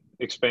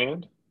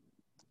 expand.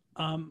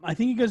 I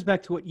think it goes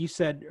back to what you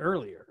said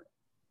earlier.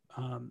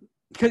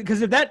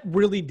 Because if that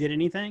really did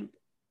anything,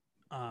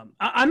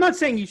 I'm not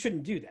saying you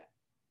shouldn't do that.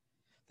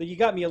 But you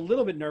got me a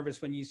little bit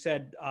nervous when you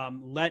said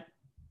let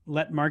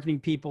marketing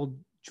people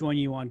join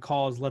you on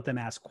calls, let them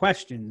ask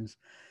questions.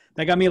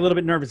 That got me a little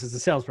bit nervous as a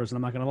salesperson.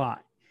 I'm not going to lie.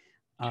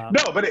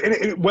 No, but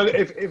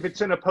if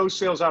it's in a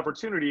post-sales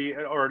opportunity,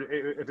 or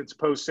if it's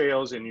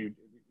post-sales and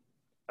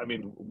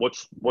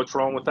what's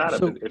wrong with that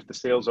if the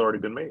sale's already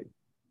been made?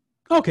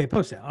 Okay,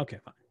 post-sale. Okay,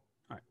 fine.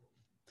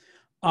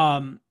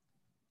 All right.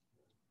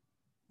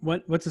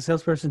 What's a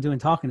salesperson doing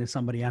talking to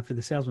somebody after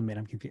the sale's been made?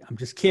 I'm confused. I'm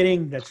just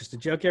kidding. That's just a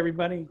joke,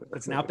 everybody.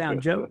 It's an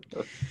outbound joke.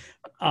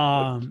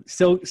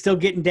 Still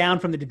getting down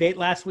from the debate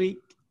last week.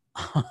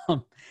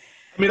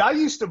 I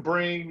used to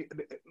bring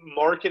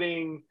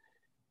marketing,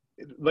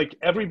 like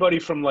everybody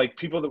from like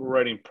people that were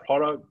writing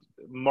product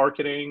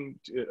marketing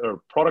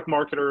or product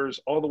marketers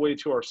all the way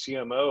to our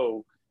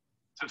CMO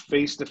to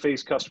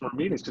face-to-face customer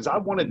meetings, because I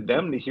wanted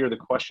them to hear the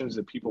questions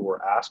that people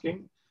were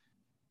asking,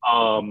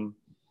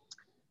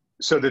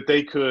 so that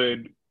they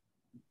could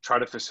try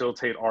to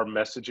facilitate our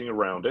messaging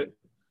around it.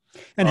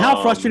 And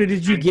how frustrated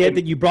did you get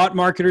that you brought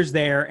marketers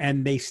there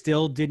and they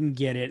still didn't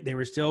get it? They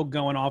were still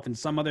going off in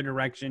some other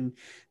direction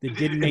that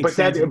didn't make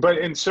sense. But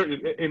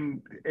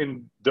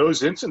in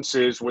those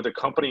instances where the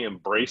company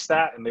embraced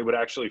that and they would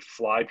actually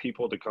fly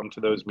people to come to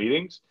those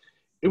meetings,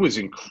 it was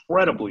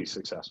incredibly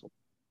successful.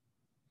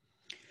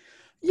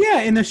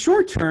 Yeah, in the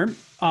short term,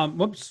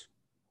 whoops,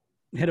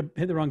 hit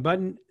the wrong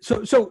button.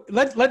 So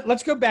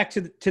let's go back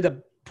to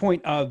the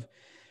point of,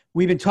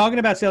 we've been talking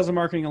about sales and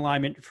marketing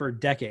alignment for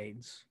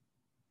decades.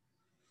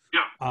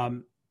 Yeah.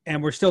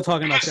 And we're still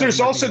talking about there's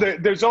also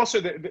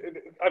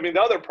the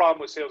other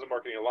problem with sales and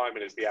marketing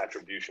alignment is the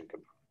attribution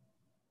component.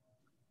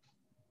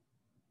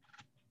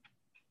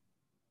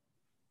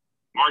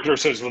 Marketer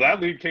says, well, that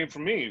lead came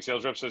from me.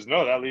 Sales rep says,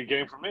 no, that lead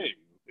came from me.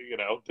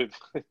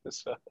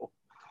 So.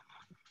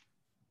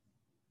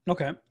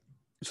 Okay.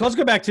 So let's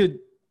go back to,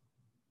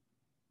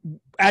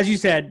 as you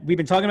said, we've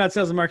been talking about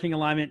sales and marketing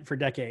alignment for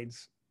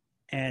decades,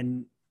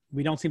 and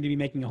we don't seem to be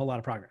making a whole lot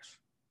of progress.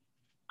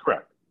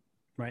 Correct.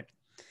 Right.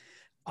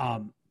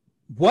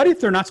 What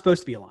if they're not supposed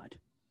to be aligned?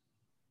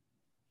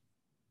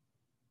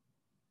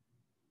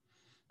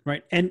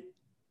 Right. And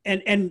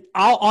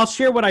I'll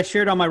share what I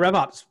shared on my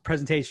RevOps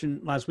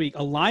presentation last week.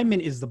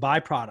 Alignment is the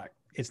byproduct.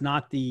 It's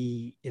not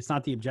the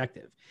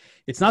objective.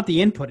 It's not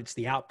the input. It's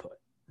the output.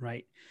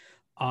 Right.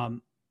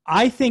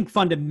 I think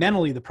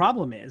fundamentally the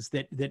problem is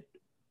that the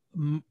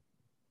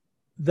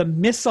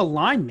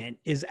misalignment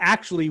is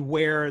actually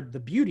where the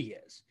beauty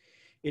is.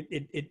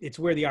 It's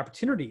where the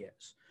opportunity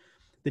is.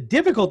 The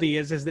difficulty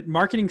is that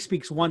marketing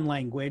speaks one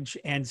language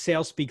and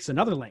sales speaks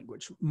another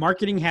language.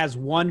 Marketing has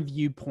one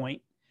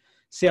viewpoint.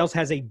 Sales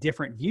has a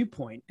different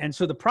viewpoint. And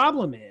so the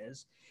problem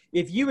is,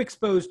 if you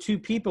expose two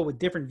people with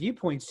different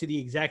viewpoints to the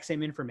exact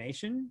same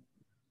information,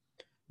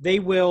 they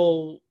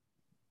will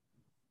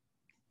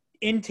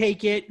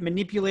intake it,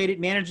 manipulate it,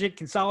 manage it,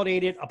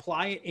 consolidate it,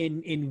 apply it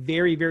in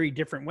very, very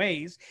different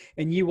ways.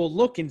 And you will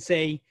look and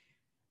say,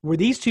 were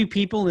these two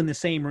people in the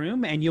same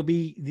room? And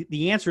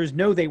the answer is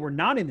no, they were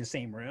not in the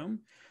same room,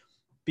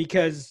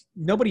 because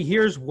nobody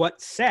hears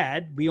what's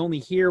said. We only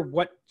hear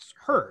what's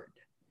heard,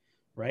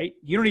 right?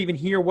 You don't even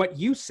hear what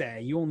you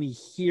say. You only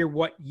hear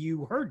what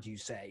you heard you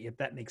say, if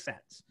that makes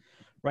sense,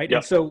 right? Yep.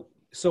 And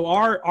so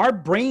our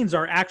brains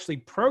are actually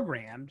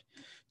programmed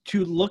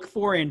to look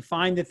for and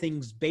find the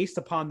things based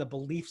upon the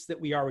beliefs that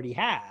we already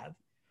have.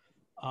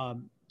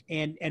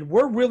 And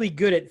we're really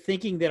good at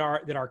thinking that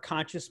our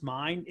conscious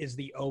mind is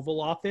the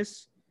Oval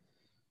Office,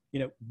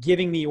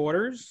 giving the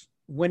orders,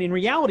 when in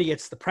reality,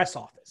 it's the press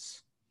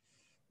office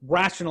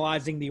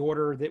rationalizing the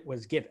order that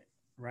was given,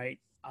 right?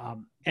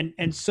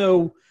 And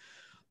so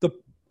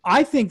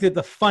I think that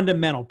the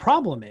fundamental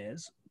problem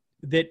is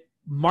that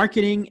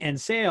marketing and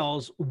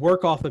sales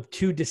work off of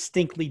two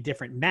distinctly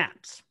different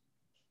maps.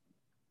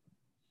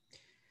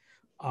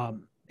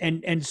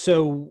 And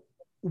so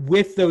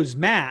with those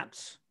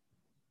maps,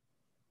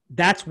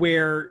 that's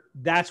where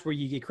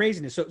you get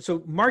craziness.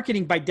 So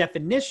marketing by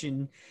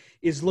definition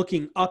is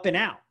looking up and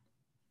out.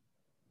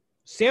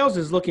 Sales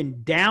is looking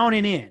down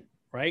and in,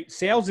 right?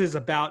 Sales is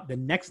about the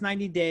next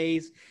 90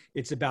 days.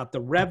 It's about the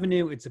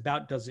revenue. It's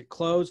about, does it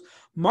close?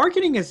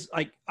 Marketing is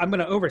like, I'm going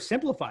to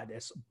oversimplify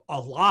this a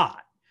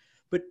lot,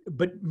 but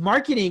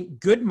marketing,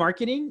 good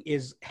marketing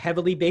is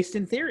heavily based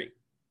in theory,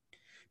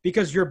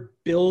 because you're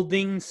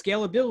building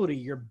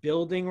scalability, you're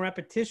building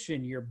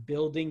repetition, you're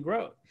building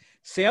growth.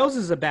 Sales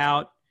is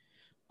about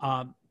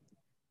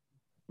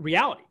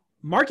reality.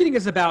 Marketing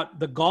is about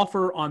the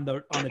golfer on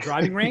the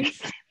driving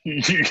range.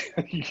 You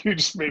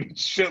just made a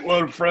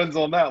shitload of friends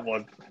on that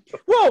one.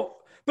 Well,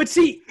 but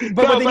see, I'm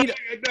totally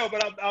getting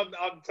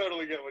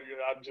what you're.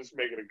 I'm just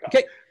making a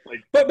comment,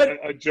 but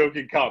a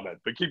joking comment.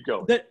 But keep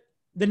going.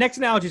 The next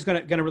analogy is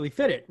going to really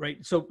fit it, right?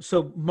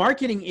 So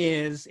marketing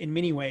is in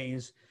many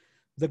ways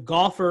the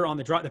golfer on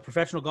the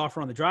professional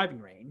golfer on the driving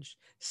range.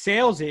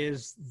 Sales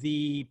is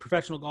the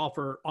professional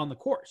golfer on the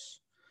course.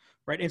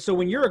 Right. And so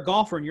when you're a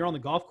golfer and you're on the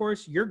golf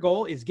course, your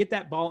goal is get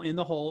that ball in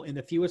the hole in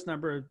the fewest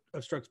number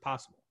of strokes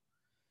possible.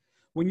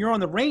 When you're on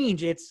the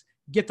range, it's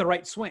get the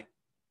right swing.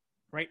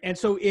 Right. And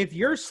so if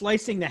you're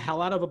slicing the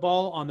hell out of a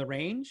ball on the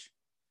range,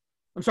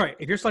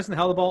 if you're slicing the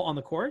hell out of the ball on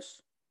the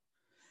course,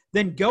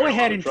 then go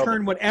ahead and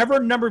turn whatever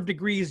number of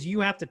degrees you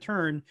have to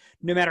turn,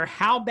 no matter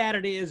how bad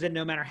it is and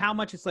no matter how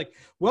much it's like,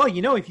 well,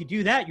 if you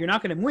do that, you're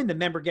not going to win the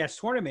member guest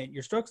tournament.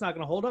 Your stroke's not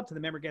going to hold up to the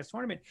member guest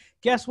tournament.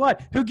 Guess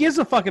what? Who gives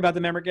a fuck about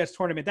the member guest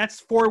tournament? That's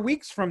 4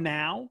 weeks from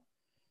now.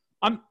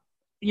 I'm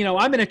in a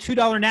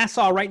 $2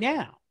 Nassau right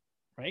now.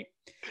 Right.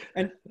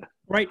 And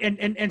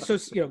so,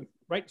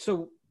 right.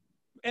 So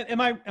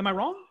am I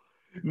wrong?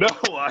 No,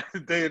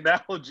 the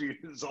analogy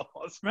is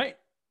awesome.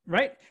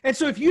 Right. And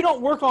so if you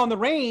don't work on the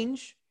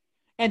range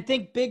and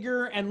think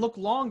bigger and look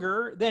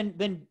longer,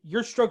 then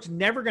your stroke's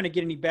never going to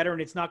get any better,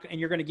 and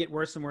you're going to get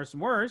worse and worse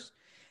and worse,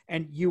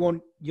 and you'll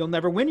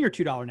never win your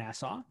 $2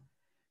 Nassau.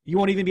 You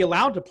won't even be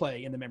allowed to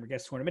play in the member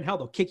guest tournament. Hell,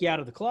 they'll kick you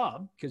out of the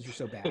club because you're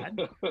so bad,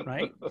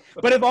 right?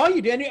 But if all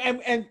you do,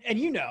 and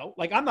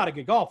like, I'm not a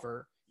good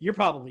golfer. You're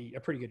probably a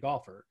pretty good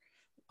golfer.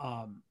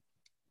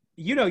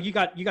 You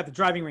got the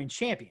driving range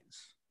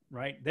champions.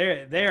 Right.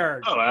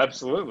 They're oh,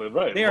 absolutely.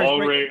 Right. They are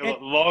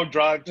long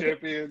drive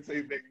champions.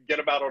 They can get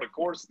them out on a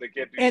course. They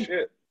can't do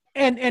shit.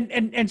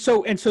 And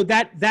so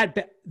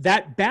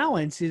that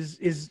balance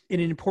is an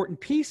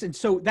important piece. And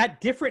so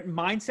that different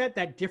mindset,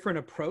 that different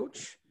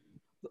approach,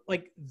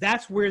 like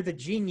that's where the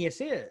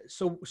genius is.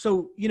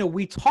 So,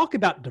 we talk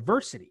about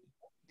diversity,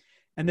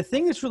 and the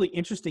thing that's really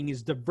interesting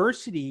is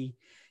diversity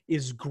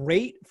is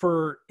great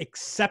for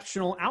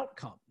exceptional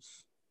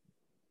outcomes.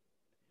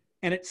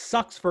 And it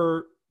sucks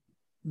for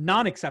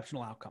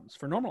non-exceptional outcomes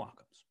for normal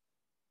outcomes,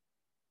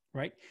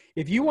 right?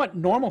 If you want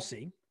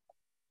normalcy,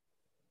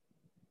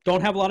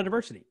 don't have a lot of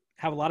diversity,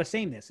 have a lot of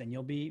sameness, and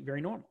you'll be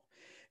very normal.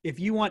 If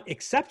you want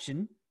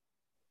exception,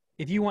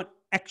 if you want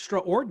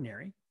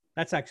extraordinary,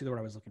 that's actually the word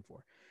I was looking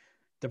for.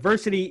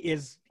 Diversity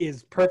is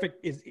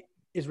perfect,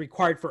 is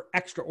required for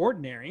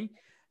extraordinary.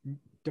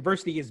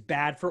 Diversity is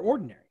bad for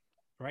ordinary,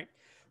 right?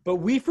 But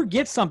we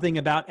forget something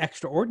about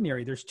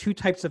extraordinary. There's two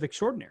types of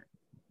extraordinary.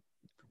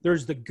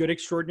 There's the good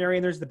extraordinary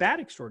and there's the bad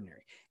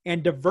extraordinary.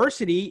 And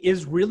diversity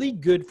is really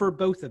good for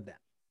both of them.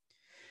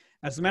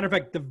 As a matter of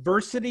fact,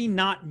 diversity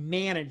not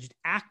managed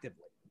actively,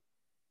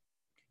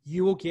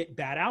 you will get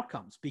bad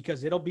outcomes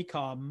because it'll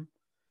become,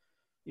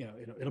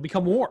 it'll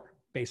become war,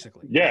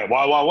 basically. Yeah,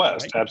 Wild Wild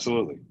West, right?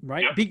 Absolutely.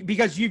 Right? Yep.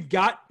 Because you've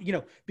got,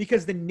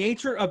 because the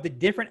nature of the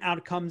different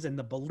outcomes and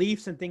the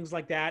beliefs and things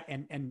like that,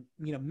 and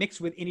mixed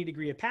with any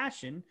degree of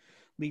passion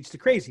leads to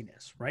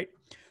craziness, right?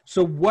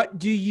 So what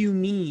do you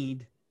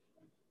need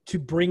to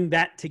bring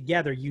that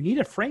together? You need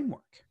a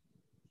framework.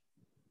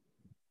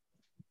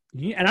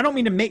 And I don't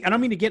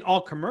mean to get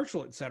all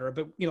commercial, et cetera,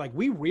 but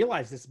we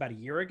realized this about a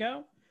year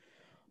ago.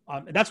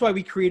 That's why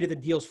we created the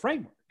deals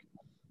framework,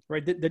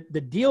 right?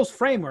 The deals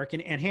framework,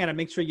 and Hannah,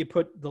 make sure you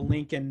put the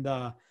link and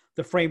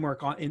the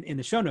framework in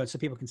the show notes so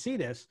people can see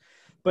this.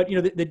 But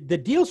the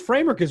deals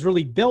framework is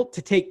really built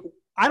to take,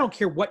 I don't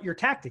care what your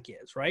tactic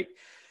is, right?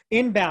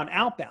 Inbound,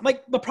 outbound.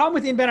 Like the problem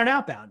with inbound and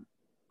outbound,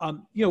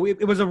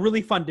 it was a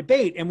really fun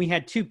debate, and we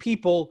had two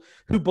people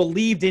who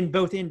believed in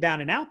both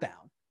inbound and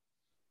outbound,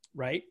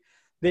 right?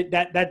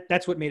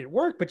 That's what made it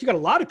work. But you got a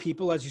lot of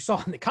people, as you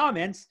saw in the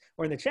comments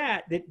or in the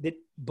chat, that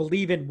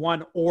believe in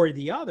one or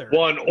the other.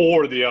 One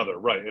or the other,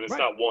 right? And it's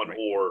not one right.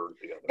 or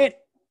the other.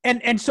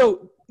 And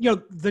so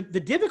the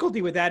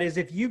difficulty with that is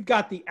if you've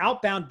got the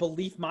outbound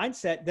belief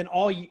mindset, then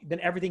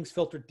everything's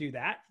filtered through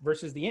that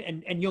versus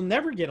and you'll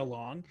never get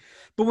along.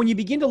 But when you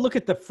begin to look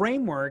at the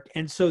framework,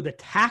 and so the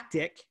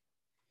tactic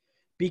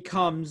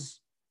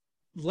becomes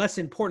less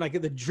important, like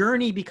the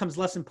journey becomes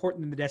less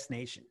important than the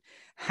destination.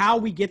 How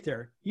we get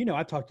there, I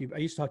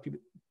used to talk to you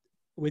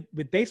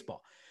with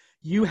baseball.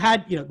 You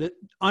had, the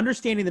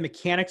understanding the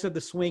mechanics of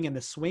the swing and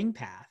the swing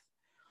path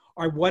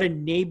are what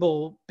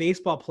enable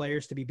baseball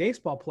players to be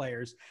baseball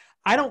players.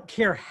 I don't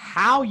care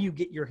how you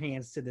get your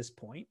hands to this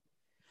point.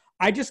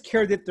 I just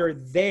care that they're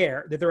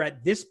there, that they're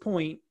at this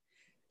point,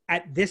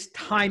 at this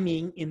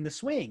timing in the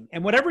swing.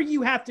 And whatever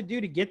you have to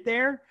do to get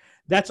there,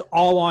 that's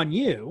all on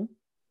you,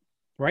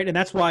 right? And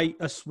that's why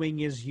a swing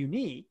is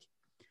unique.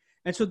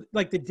 And so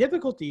the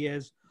difficulty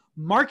is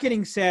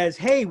marketing says,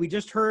 hey, we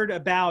just heard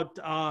about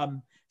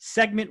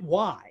segment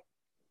Y,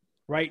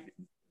 right?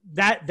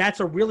 That's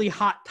a really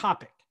hot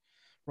topic,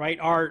 right?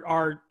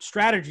 Our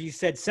strategy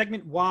said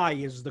segment Y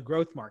is the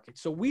growth market.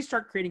 So we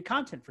start creating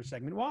content for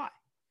segment Y.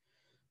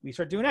 We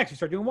start doing X, we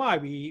start doing Y.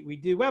 We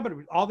do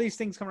webinar, all these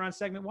things come around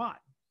segment Y.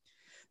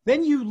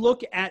 Then you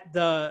look at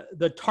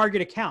the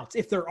target accounts,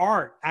 if there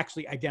are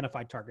actually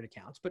identified target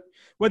accounts. But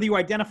whether you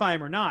identify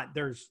them or not,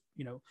 there's,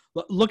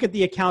 look at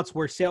the accounts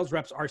where sales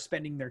reps are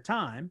spending their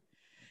time.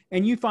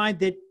 And you find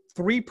that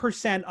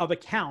 3% of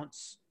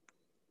accounts,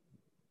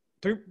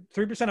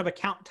 3% of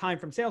account time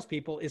from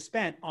salespeople is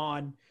spent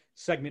on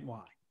segment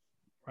Y,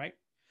 right?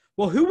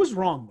 Well, who was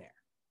wrong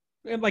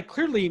there? And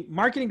clearly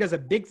marketing does a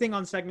big thing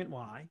on segment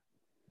Y.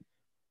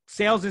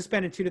 Sales is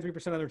spending 2 to 3%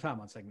 of their time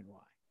on segment Y.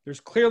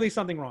 There's clearly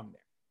something wrong there.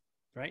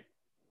 Right?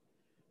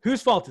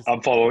 Whose fault is it?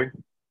 I'm following.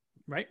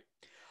 Right?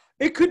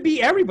 It could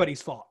be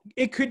everybody's fault.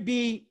 It could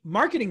be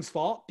marketing's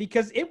fault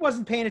because it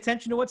wasn't paying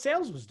attention to what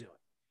sales was doing.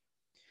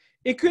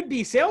 It could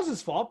be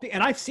sales's fault,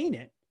 and I've seen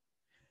it.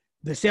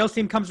 The sales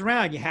team comes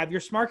around, you have your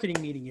marketing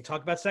meeting, you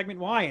talk about segment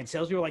Y, and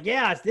sales people are like,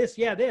 yeah, it's this,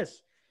 yeah,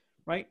 this,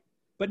 right?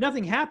 But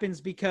nothing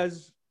happens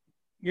because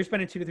you're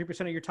spending 2 to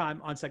 3% of your time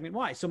on segment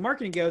Y. So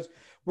marketing goes,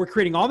 we're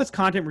creating all this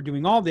content, we're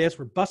doing all this,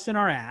 we're busting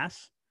our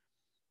ass,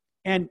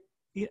 and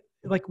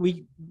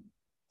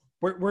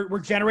we're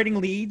generating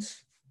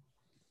leads.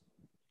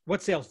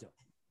 What's sales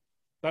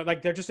doing?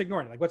 They're just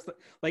ignoring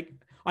it.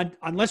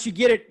 Unless you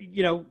get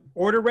it,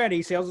 order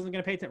ready, sales isn't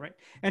going to pay attention, right?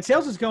 And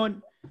sales is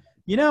going,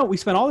 we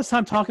spent all this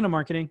time talking to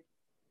marketing.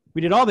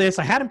 We did all this.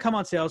 I had them come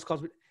on sales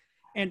calls,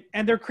 and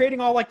they're creating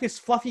all this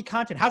fluffy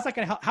content. How's that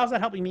going to help? How's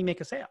that helping me make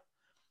a sale?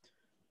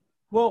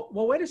 Well,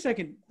 wait a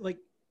second.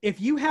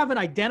 If you haven't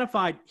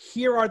identified,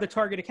 here are the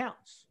target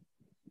accounts,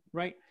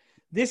 right?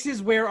 This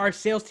is where our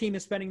sales team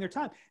is spending their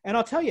time. And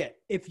I'll tell you,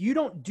 if you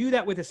don't do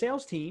that with a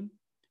sales team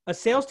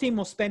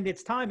will spend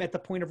its time at the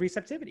point of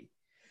receptivity,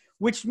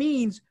 which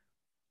means,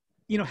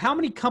 how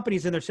many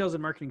companies in their sales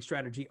and marketing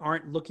strategy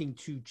aren't looking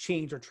to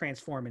change or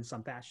transform in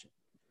some fashion,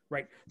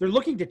 right? They're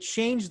looking to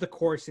change the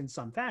course in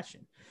some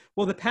fashion.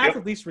 Well, the path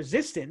of least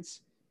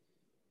resistance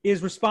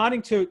is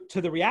responding to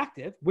the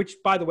reactive, which,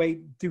 by the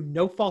way, through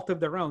no fault of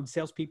their own,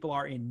 salespeople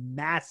are in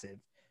massive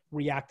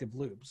reactive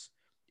loops.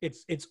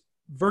 It's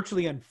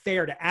virtually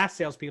unfair to ask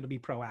salespeople to be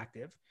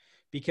proactive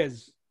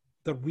because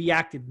the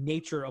reactive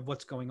nature of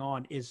what's going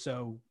on is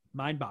so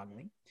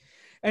mind-boggling.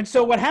 And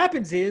so what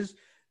happens is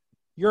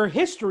your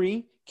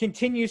history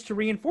continues to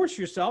reinforce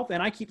yourself,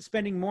 and I keep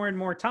spending more and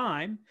more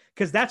time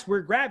because that's where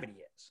gravity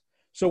is.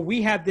 So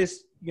we have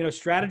this,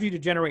 strategy to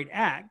generate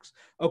X.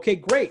 Okay,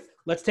 great.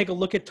 Let's take a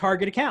look at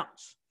target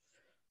accounts.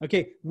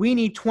 Okay, we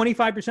need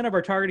 25% of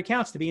our target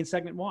accounts to be in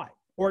segment Y,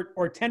 or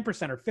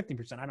 10% or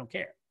 15%. I don't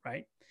care,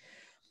 right?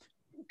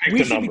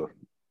 Pick the number.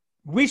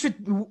 We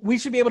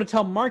should be able to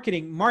tell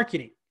marketing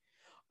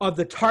of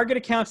the target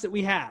accounts that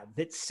we have,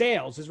 that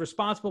sales is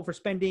responsible for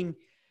spending,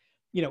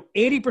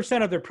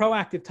 80% of their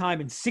proactive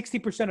time and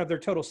 60% of their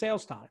total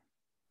sales time,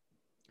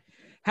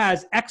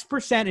 has X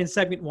percent in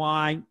segment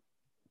Y,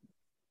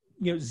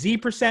 Z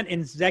percent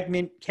in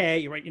segment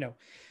K, right?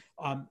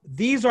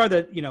 These are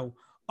the,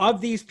 of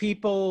these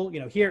people,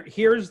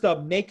 here's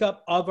the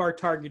makeup of our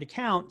target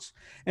accounts.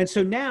 And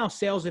so now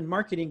sales and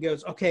marketing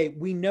goes, okay,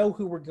 we know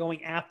who we're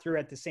going after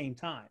at the same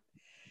time.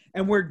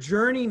 And where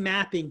journey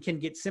mapping can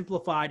get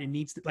simplified and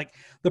needs to, like,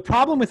 the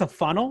problem with a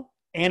funnel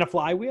and a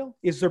flywheel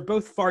is they're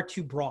both far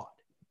too broad.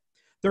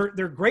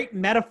 They're great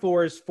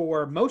metaphors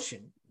for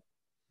motion,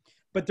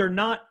 but they're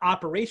not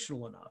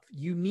operational enough.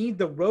 You need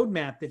the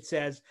roadmap that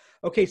says,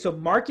 okay, so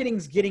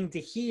marketing's getting to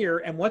here,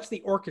 and what's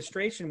the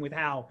orchestration with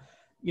how,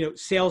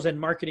 sales and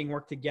marketing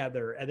work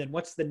together, and then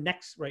what's the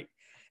next, right?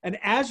 And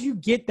as you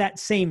get that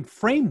same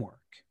framework,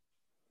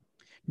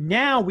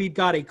 now we've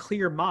got a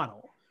clear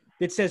model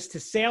that says to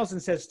sales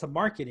and says to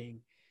marketing,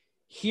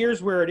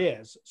 here's where it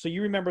is. So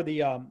you remember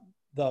the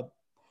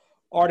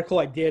article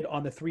I did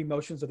on the 3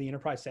 motions of the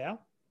enterprise sale?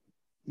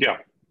 Yeah.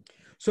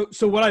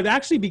 So what I've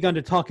actually begun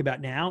to talk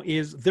about now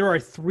is there are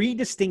 3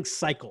 distinct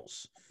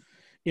cycles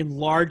in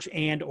large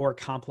and or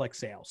complex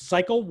sales.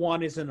 Cycle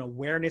 1 is an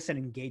awareness and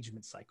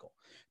engagement cycle.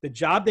 The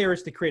job there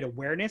is to create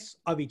awareness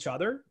of each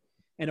other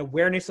and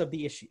awareness of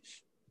the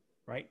issues,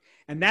 right?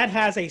 And that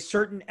has a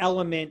certain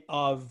element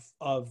of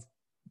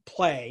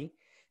play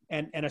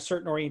and a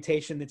certain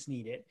orientation that's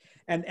needed.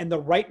 And the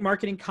right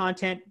marketing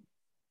content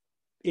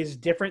is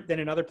different than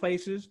in other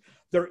places.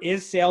 There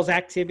is sales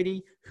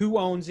activity. Who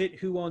owns it?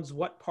 Who owns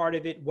what part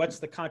of it? What's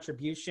the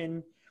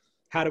contribution?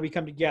 How do we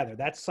come together?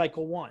 That's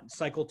cycle 1.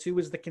 Cycle 2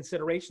 is the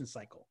consideration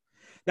cycle.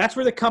 That's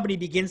where the company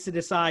begins to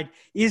decide,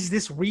 is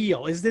this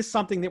real? Is this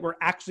something that we're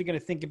actually going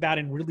to think about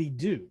and really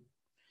do?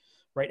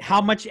 Right?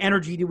 How much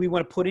energy do we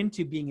want to put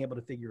into being able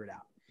to figure it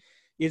out?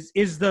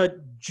 Is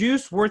the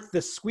juice worth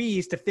the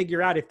squeeze to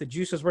figure out if the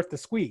juice is worth the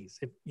squeeze?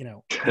 If,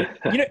 and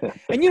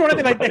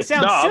that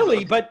sounds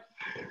silly, but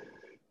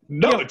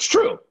it's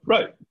true.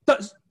 Right.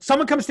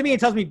 Someone comes to me and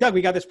tells me, Doug,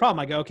 we got this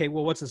problem. I go, okay,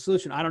 well, what's the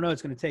solution? I don't know.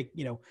 It's going to take,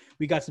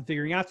 we got some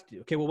figuring out to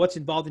do. Okay, well, what's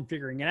involved in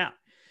figuring it out?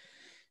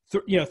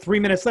 3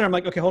 minutes later, I'm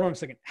like, okay, hold on a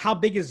second. How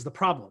big is the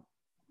problem?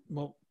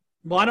 Well,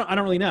 I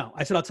don't really know.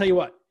 I said, I'll tell you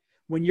what,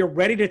 when you're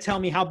ready to tell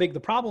me how big the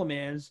problem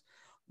is,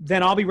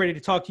 then I'll be ready to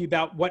talk to you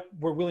about what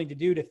we're willing to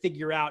do to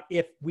figure out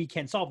if we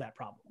can solve that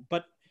problem.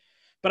 But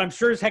I'm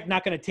sure as heck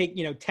not going to take,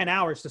 10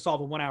 hours to solve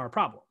a 1-hour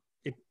problem.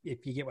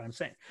 If you get what I'm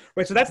saying,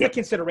 right? So that's the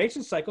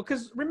consideration cycle.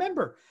 Because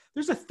remember,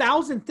 there's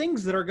 1,000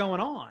 things that are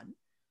going on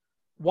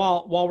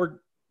while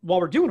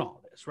we're doing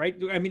all this, right?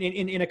 I mean,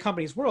 in a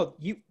company's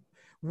world,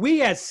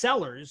 we as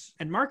sellers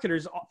and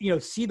marketers,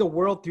 see the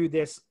world through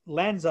this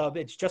lens of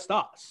it's just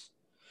us.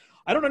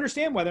 I don't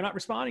understand why they're not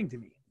responding to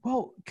me.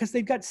 Well, because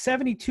they've got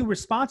 72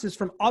 responses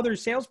from other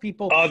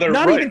salespeople,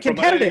 not even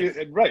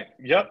competitive. Right.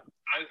 Yep.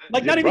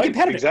 Not even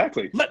competitive.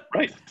 Exactly.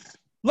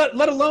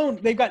 Let alone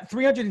they've got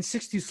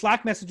 360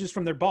 Slack messages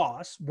from their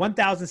boss,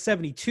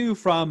 1,072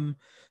 from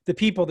the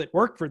people that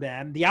work for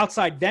them. The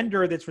outside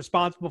vendor that's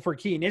responsible for a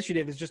key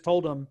initiative has just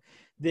told them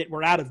that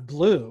we're out of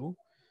blue,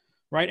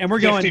 right? And we're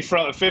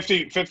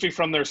 50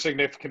 from their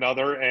significant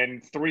other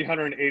and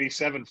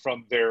 387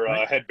 from their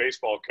head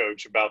baseball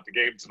coach about the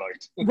game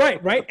tonight.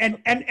 Right.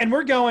 And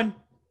we're going,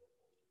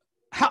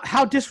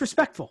 how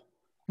disrespectful.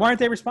 Why aren't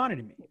they responding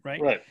to me?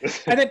 Right.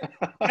 And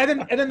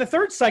then the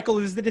third cycle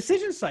is the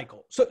decision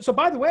cycle. So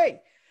by the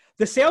way,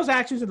 the sales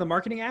actions and the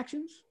marketing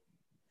actions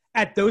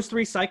at those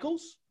 3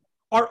 cycles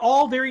are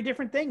all very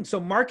different things. So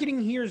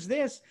marketing hears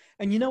this,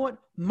 and you know what?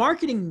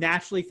 Marketing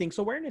naturally thinks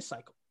awareness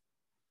cycle.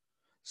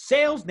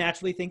 Sales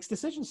naturally thinks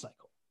decision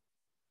cycle.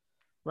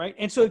 Right.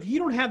 And so if you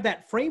don't have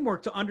that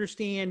framework to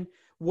understand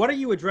what are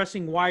you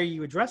addressing, why are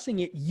you addressing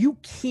it, you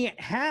can't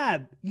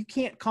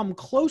come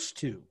close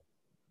to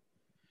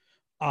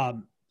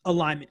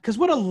alignment. Because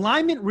what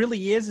alignment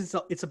really is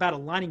it's about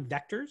aligning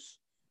vectors.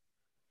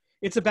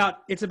 It's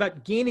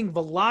about gaining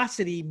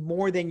velocity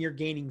more than you're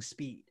gaining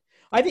speed.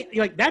 I think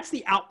that's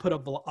the output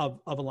of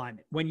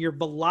alignment. When your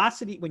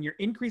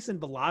increase in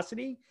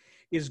velocity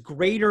is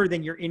greater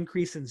than your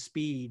increase in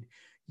speed,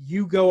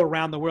 you go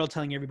around the world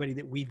telling everybody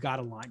that we've got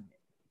alignment.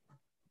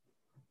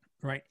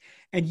 Right.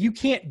 And you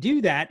can't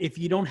do that if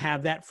you don't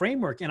have that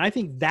framework. And I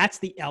think that's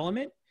the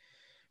element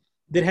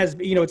that has,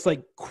 it's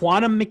like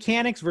quantum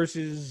mechanics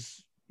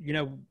versus,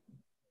 the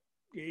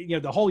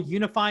whole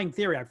unifying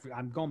theory.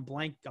 I'm going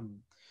blank.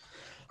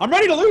 I'm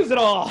ready to lose it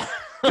all.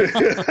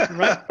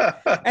 Right.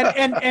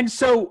 And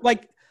so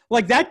like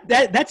Like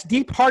that's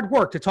deep, hard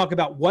work to talk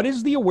about what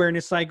is the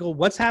awareness cycle,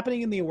 what's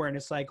happening in the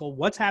awareness cycle,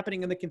 what's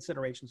happening in the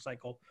consideration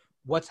cycle,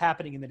 what's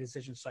happening in the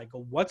decision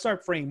cycle, what's our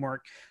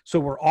framework. So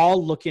we're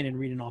all looking and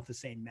reading off the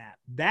same map.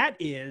 That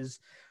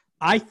is,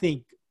 I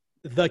think,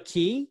 the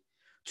key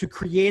to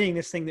creating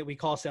this thing that we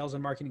call sales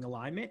and marketing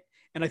alignment.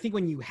 And I think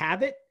when you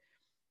have it,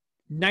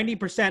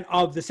 90%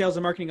 of the sales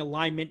and marketing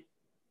alignment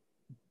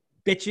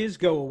bitches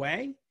go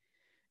away.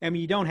 And when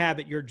you don't have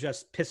it, you're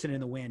just pissing in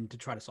the wind to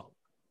try to solve it.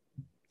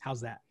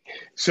 How's that?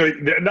 So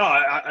no,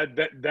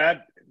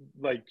 that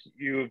like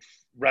you've,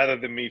 rather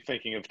than me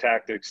thinking of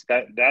tactics,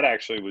 that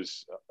actually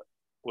was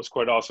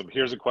quite awesome.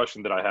 Here's a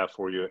question that I have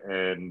for you,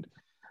 and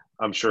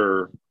I'm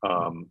sure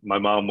my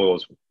mom will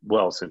as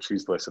well since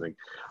she's listening.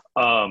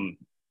 Who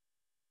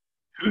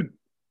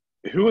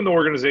in the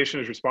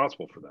organization is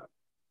responsible for that?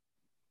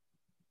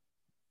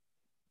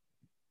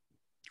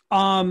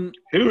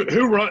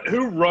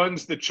 Who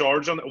runs the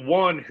charge on that?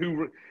 One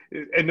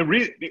and the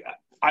reason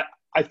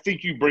I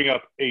think you bring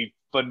up a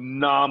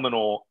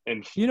phenomenal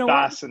and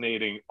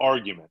fascinating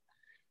argument.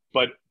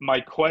 But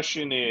my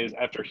question is,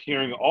 after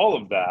hearing all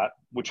of that,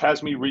 which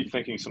has me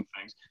rethinking some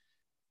things,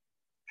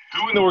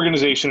 who in the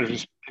organization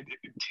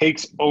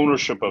takes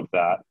ownership of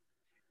that?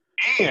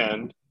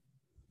 And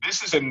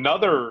this is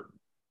another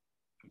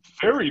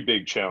very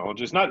big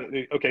challenge. It's not,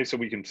 okay, so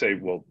we can say,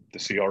 well, the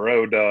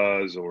CRO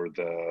does, or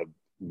the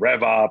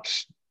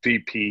RevOps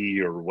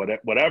VP, or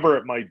whatever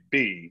it might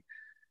be,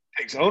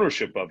 takes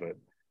ownership of it.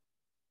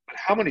 But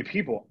how many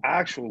people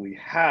actually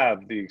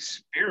have the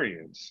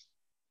experience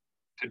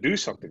to do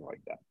something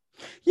like that?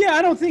 Yeah,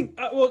 I don't think.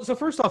 Well, so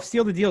first off,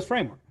 Steal the Deals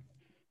framework.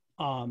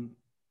 If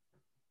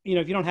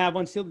you don't have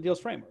one, Steal the Deals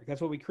framework. That's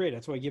what we created.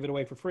 That's why we give it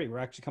away for free. We're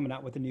actually coming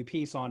out with a new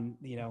piece on.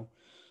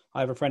 I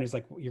have a friend who's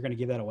like, "You're going to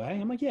give that away?"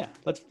 I'm like, "Yeah,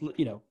 let's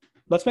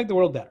make the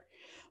world better."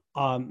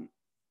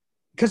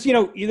 Because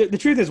the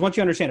truth is, once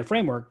you understand a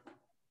framework,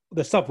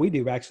 the stuff we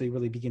do actually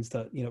really begins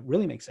to,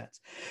 really make sense.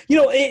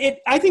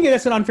 I think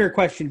that's an unfair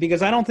question,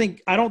 because I don't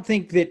think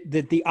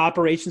that the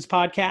operations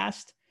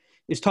podcast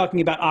is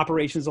talking about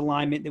operations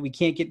alignment, that we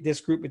can't get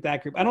this group with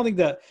that group. I don't think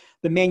the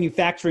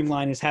manufacturing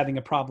line is having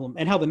a problem.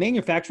 And how the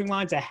manufacturing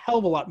line is a hell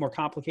of a lot more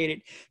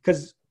complicated,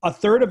 because a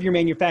third of your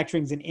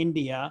manufacturing is in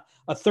India,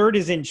 a third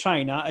is in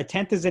China, a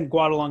tenth is in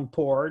Kuala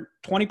Lumpur,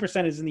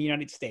 20% is in the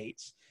United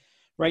States,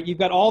 right? You've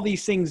got all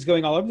these things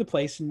going all over the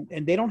place,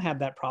 and they don't have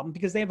that problem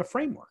because they have a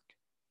framework.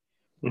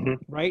 Mm-hmm.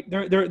 Right?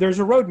 There's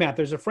a roadmap,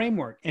 there's a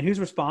framework, and who's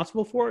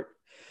responsible for it?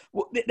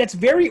 Well, that's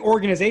very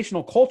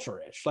organizational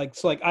culture-ish. I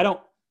don't,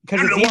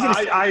 because it's easy to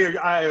say.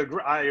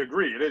 I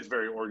agree. It is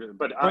very organized,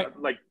 but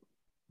right.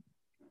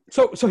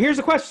 So here's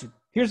the question.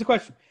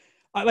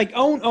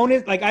 Own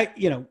it.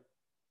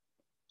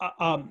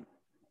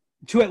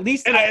 To at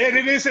least. And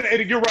it isn't.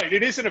 And you're right.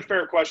 It isn't a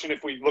fair question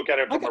if we look at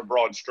it from a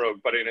broad stroke,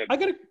 but in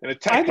a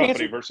tech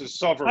company versus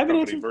software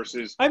company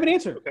versus. I have an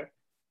answer. Okay.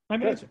 I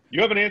have an answer.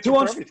 You have an answer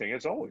for everything,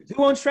 as always.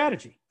 Who owns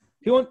strategy?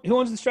 Who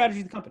owns the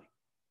strategy of the company?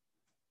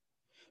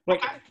 Right.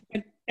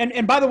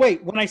 And by the way,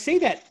 when I say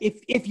that,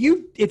 if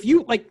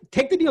you like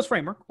take the deals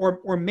framework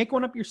or make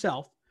one up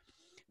yourself,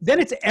 then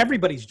it's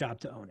everybody's job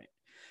to own it.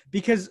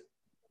 Because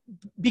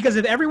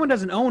if everyone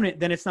doesn't own it,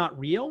 then it's not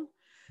real.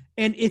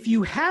 And if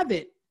you have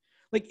it,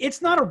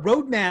 it's not a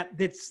roadmap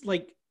that's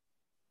like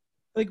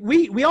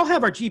we all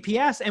have our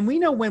GPS, and we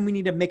know when we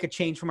need to make a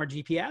change from our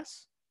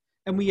GPS,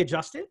 and we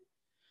adjust it.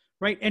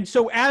 Right. And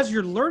so as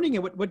you're learning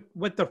it,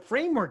 what the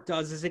framework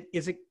does is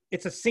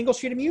it's a single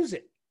sheet of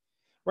music,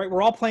 right?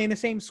 We're all playing the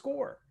same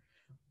score.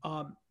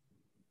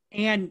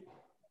 And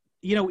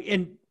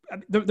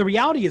the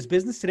reality is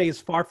business today is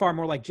far, far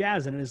more like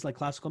jazz than it is like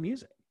classical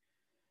music.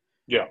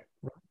 Yeah.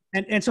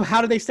 And so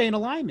how do they stay in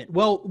alignment?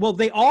 Well,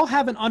 they all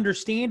have an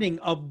understanding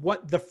of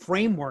what the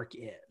framework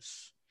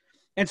is.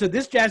 And so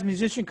this jazz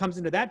musician comes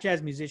into that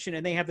jazz musician,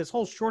 and they have this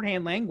whole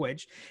shorthand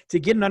language to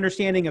get an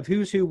understanding of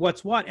who's who,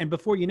 what's what. And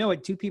before you know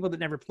it, two people that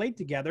never played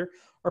together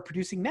are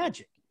producing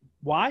magic.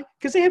 Why?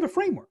 Because they have a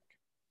framework.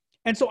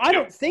 And so I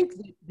don't think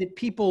that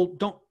people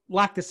don't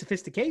lack the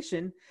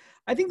sophistication.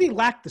 I think they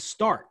lack the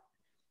start.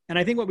 And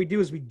I think what we do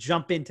is we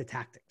jump into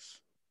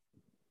tactics.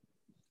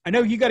 I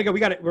know you got to go.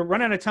 We're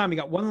running out of time. We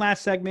got one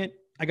last segment.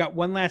 I got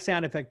one last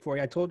sound effect for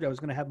you. I told you I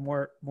was going to have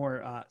more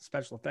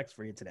special effects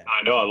for you today.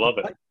 I know. I love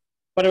it.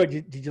 By the way,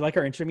 did you like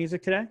our intro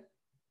music today?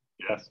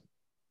 Yes.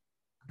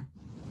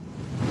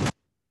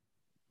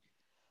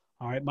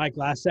 All right, Mike,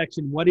 last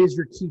section. What is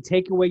your key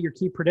takeaway, your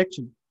key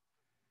prediction?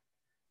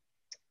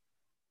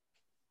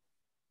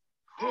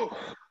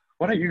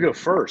 Why don't you go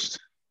first?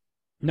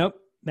 Nope,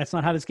 that's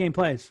not how this game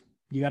plays.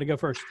 You got to go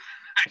first.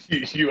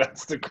 You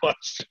asked the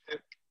question.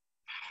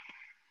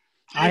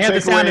 I have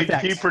the sound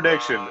effects. Key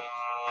prediction.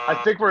 I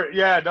think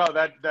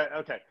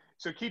okay.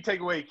 So key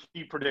takeaway,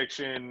 key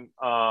prediction.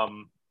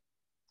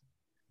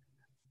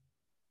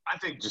 I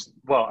think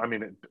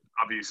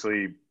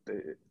obviously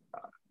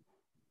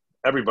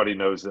everybody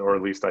knows, or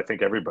at least I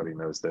think everybody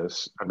knows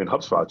this. I mean,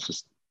 HubSpot's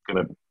just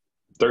they're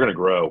going to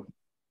grow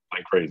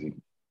like crazy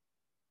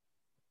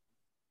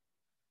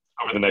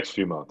over the next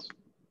few months.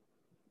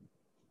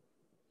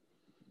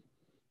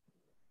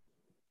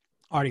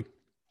 Artie.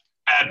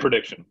 Bad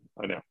prediction.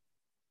 I know.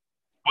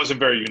 Wasn't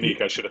very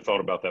unique. I should have thought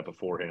about that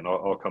beforehand.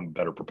 I'll come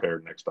better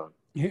prepared next time.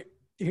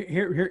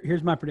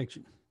 Here's my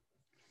prediction.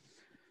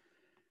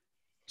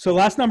 So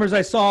last numbers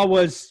I saw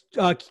was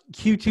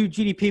Q2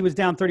 GDP was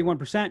down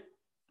 31%.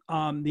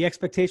 The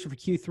expectation for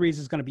Q3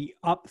 is going to be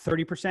up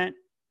 30%.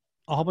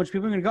 A whole bunch of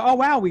people are going to go, oh,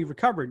 wow, we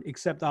recovered.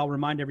 Except I'll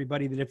remind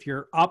everybody that if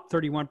you're up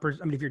 31%,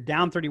 I mean, if you're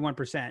down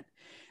 31%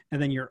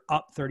 and then you're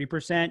up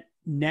 30%,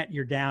 net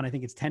you're down, I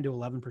think it's 10 to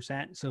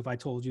 11%. So if I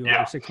told you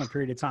over a 6 month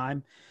period of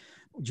time,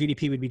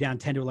 GDP would be down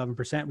 10 to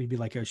 11%, we'd be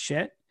like, oh,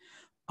 shit.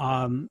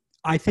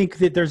 I think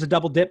that there's a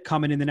double dip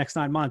coming in the next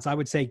 9 months. I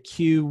would say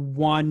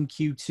Q1,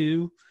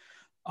 Q2,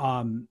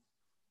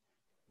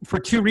 for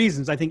two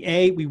reasons. I think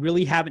we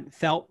really haven't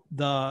felt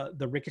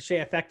the ricochet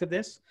effect of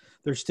this.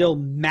 There's still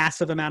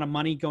massive amount of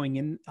money going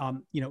in.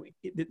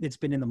 It's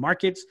been in the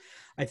markets.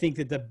 I think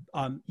that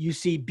you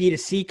see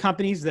B2C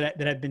companies that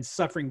have been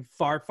suffering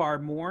far, far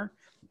more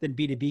than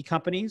B2B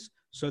companies.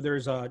 So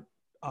there's a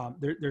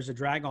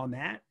drag on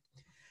that.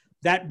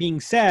 That being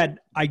said,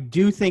 I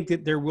do think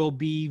that there will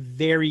be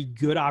very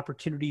good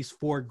opportunities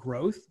for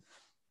growth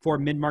for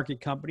mid-market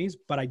companies,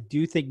 but I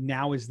do think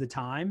now is the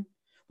time.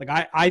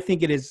 Like I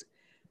think it is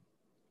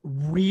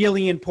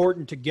really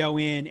important to go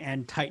in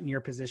and tighten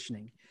your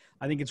positioning.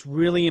 I think it's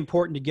really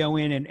important to go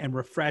in and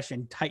refresh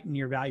and tighten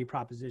your value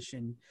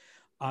proposition,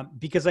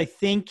 because I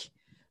think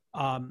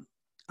that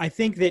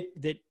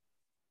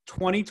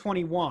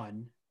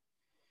 2021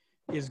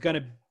 is going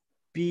to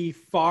be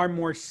far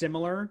more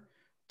similar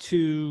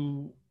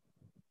to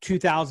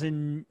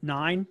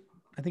 2009,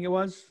 I think it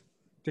was,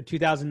 to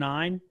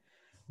 2009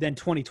 than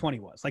 2020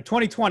 was. Like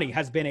 2020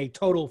 has been a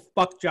total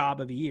fuck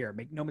job of a year.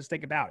 Make no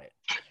mistake about it.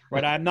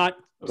 Right? I'm not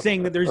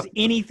saying that there's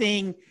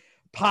anything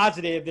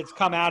positive that's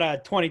come out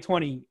of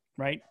 2020,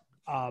 right?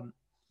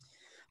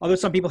 Although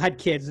some people had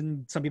kids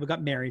and some people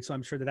got married, so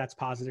I'm sure that that's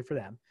positive for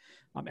them,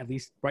 at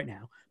least right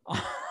now.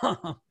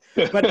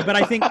 But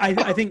I think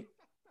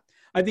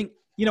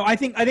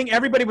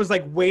everybody was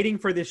like waiting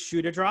for this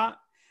shoe to drop,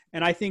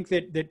 and I think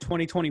that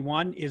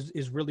 2021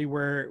 is really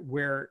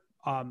where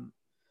I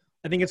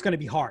think it's going to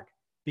be hard,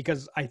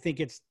 because I think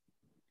it's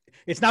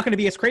not going to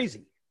be as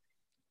crazy.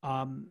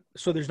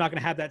 So there's not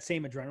going to have that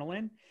same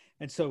adrenaline.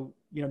 And so,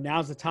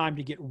 now's the time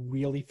to get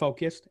really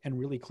focused and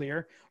really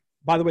clear.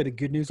 By the way, the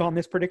good news on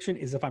this prediction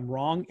is if I'm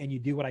wrong and you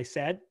do what I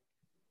said,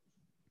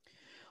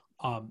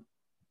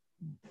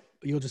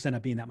 you'll just end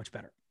up being that much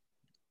better.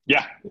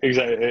 Yeah,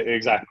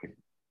 exactly.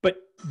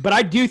 But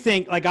I do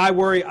think, like, I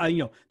worry,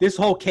 this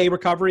whole K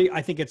recovery,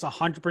 I think it's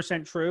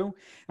 100% true.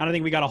 And I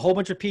think we got a whole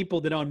bunch of people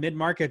that own mid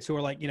markets who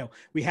are like,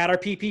 we had our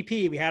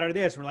PPP, we had our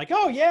this, we're like,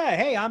 oh yeah,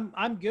 hey,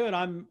 I'm good.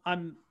 I'm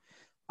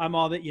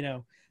all that,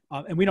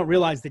 and we don't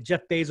realize that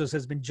Jeff Bezos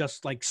has been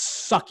just like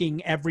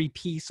sucking every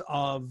piece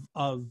of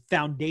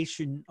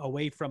foundation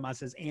away from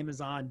us as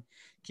Amazon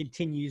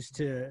continues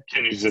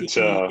its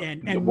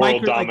and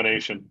world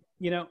domination.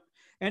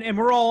 And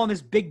we're all on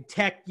this big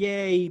tech,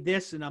 yay,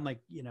 this, and I'm like,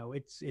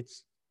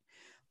 it's.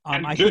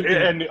 On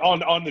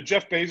the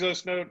Jeff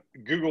Bezos note,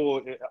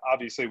 Google,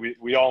 obviously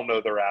we all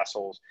know they're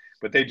assholes,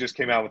 but they just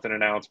came out with an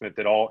announcement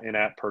that all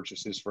in-app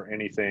purchases for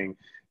anything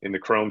in the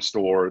Chrome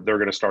store, they're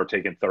going to start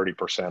taking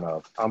 30%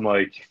 of. I'm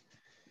like,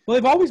 well,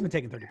 they've always been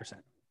taking 30%.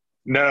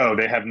 No,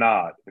 they have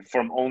not.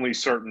 From only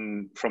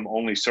certain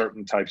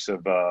types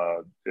of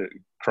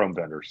Chrome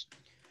vendors.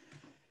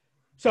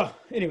 So,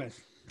 anyways,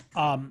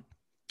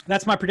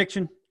 that's my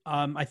prediction.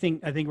 I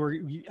think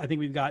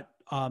we've got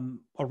a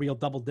real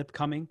double dip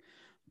coming.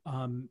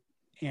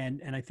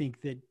 And I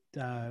think that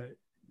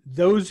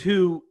those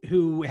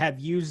who have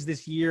used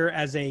this year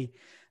as a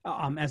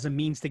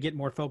means to get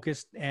more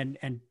focused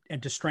and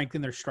to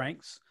strengthen their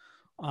strengths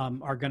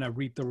are going to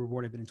reap the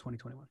reward of it in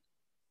 2021.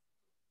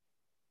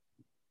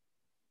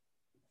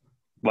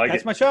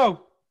 That's my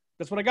show.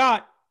 That's what I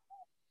got.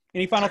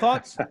 Any final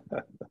thoughts?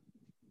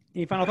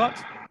 Any final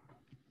thoughts?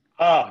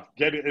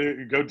 Get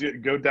it. Go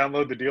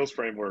download the Deals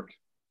Framework.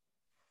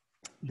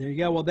 There you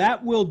go. Well,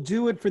 that will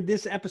do it for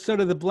this episode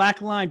of the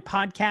Black Line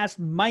Podcast.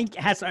 Mike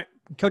has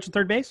coach at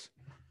third base.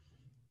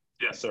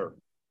 Yes, sir.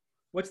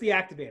 What's the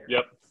activator?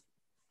 Yep.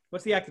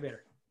 What's the activator?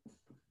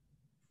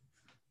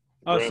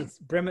 Oh, so it's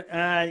Brim.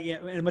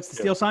 Yeah. And what's the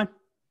steal sign?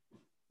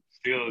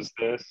 Steal is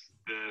this,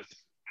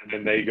 and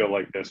then they go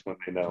like this when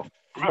they know.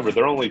 Remember,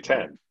 they're only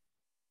 10.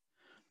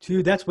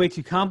 Dude, that's way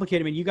too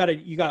complicated. I mean,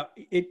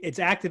 it's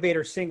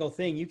activator single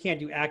thing. You can't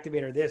do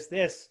activator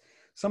this.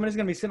 Somebody's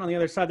going to be sitting on the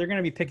other side. They're going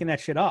to be picking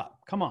that shit up.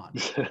 Come on.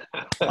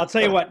 I'll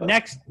tell you what,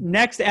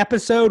 next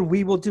episode,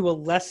 we will do a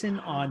lesson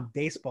on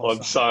baseball.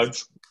 On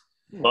signs.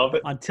 Love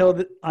it.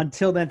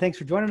 Until then, thanks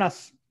for joining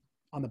us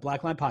on the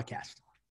Black Line Podcast.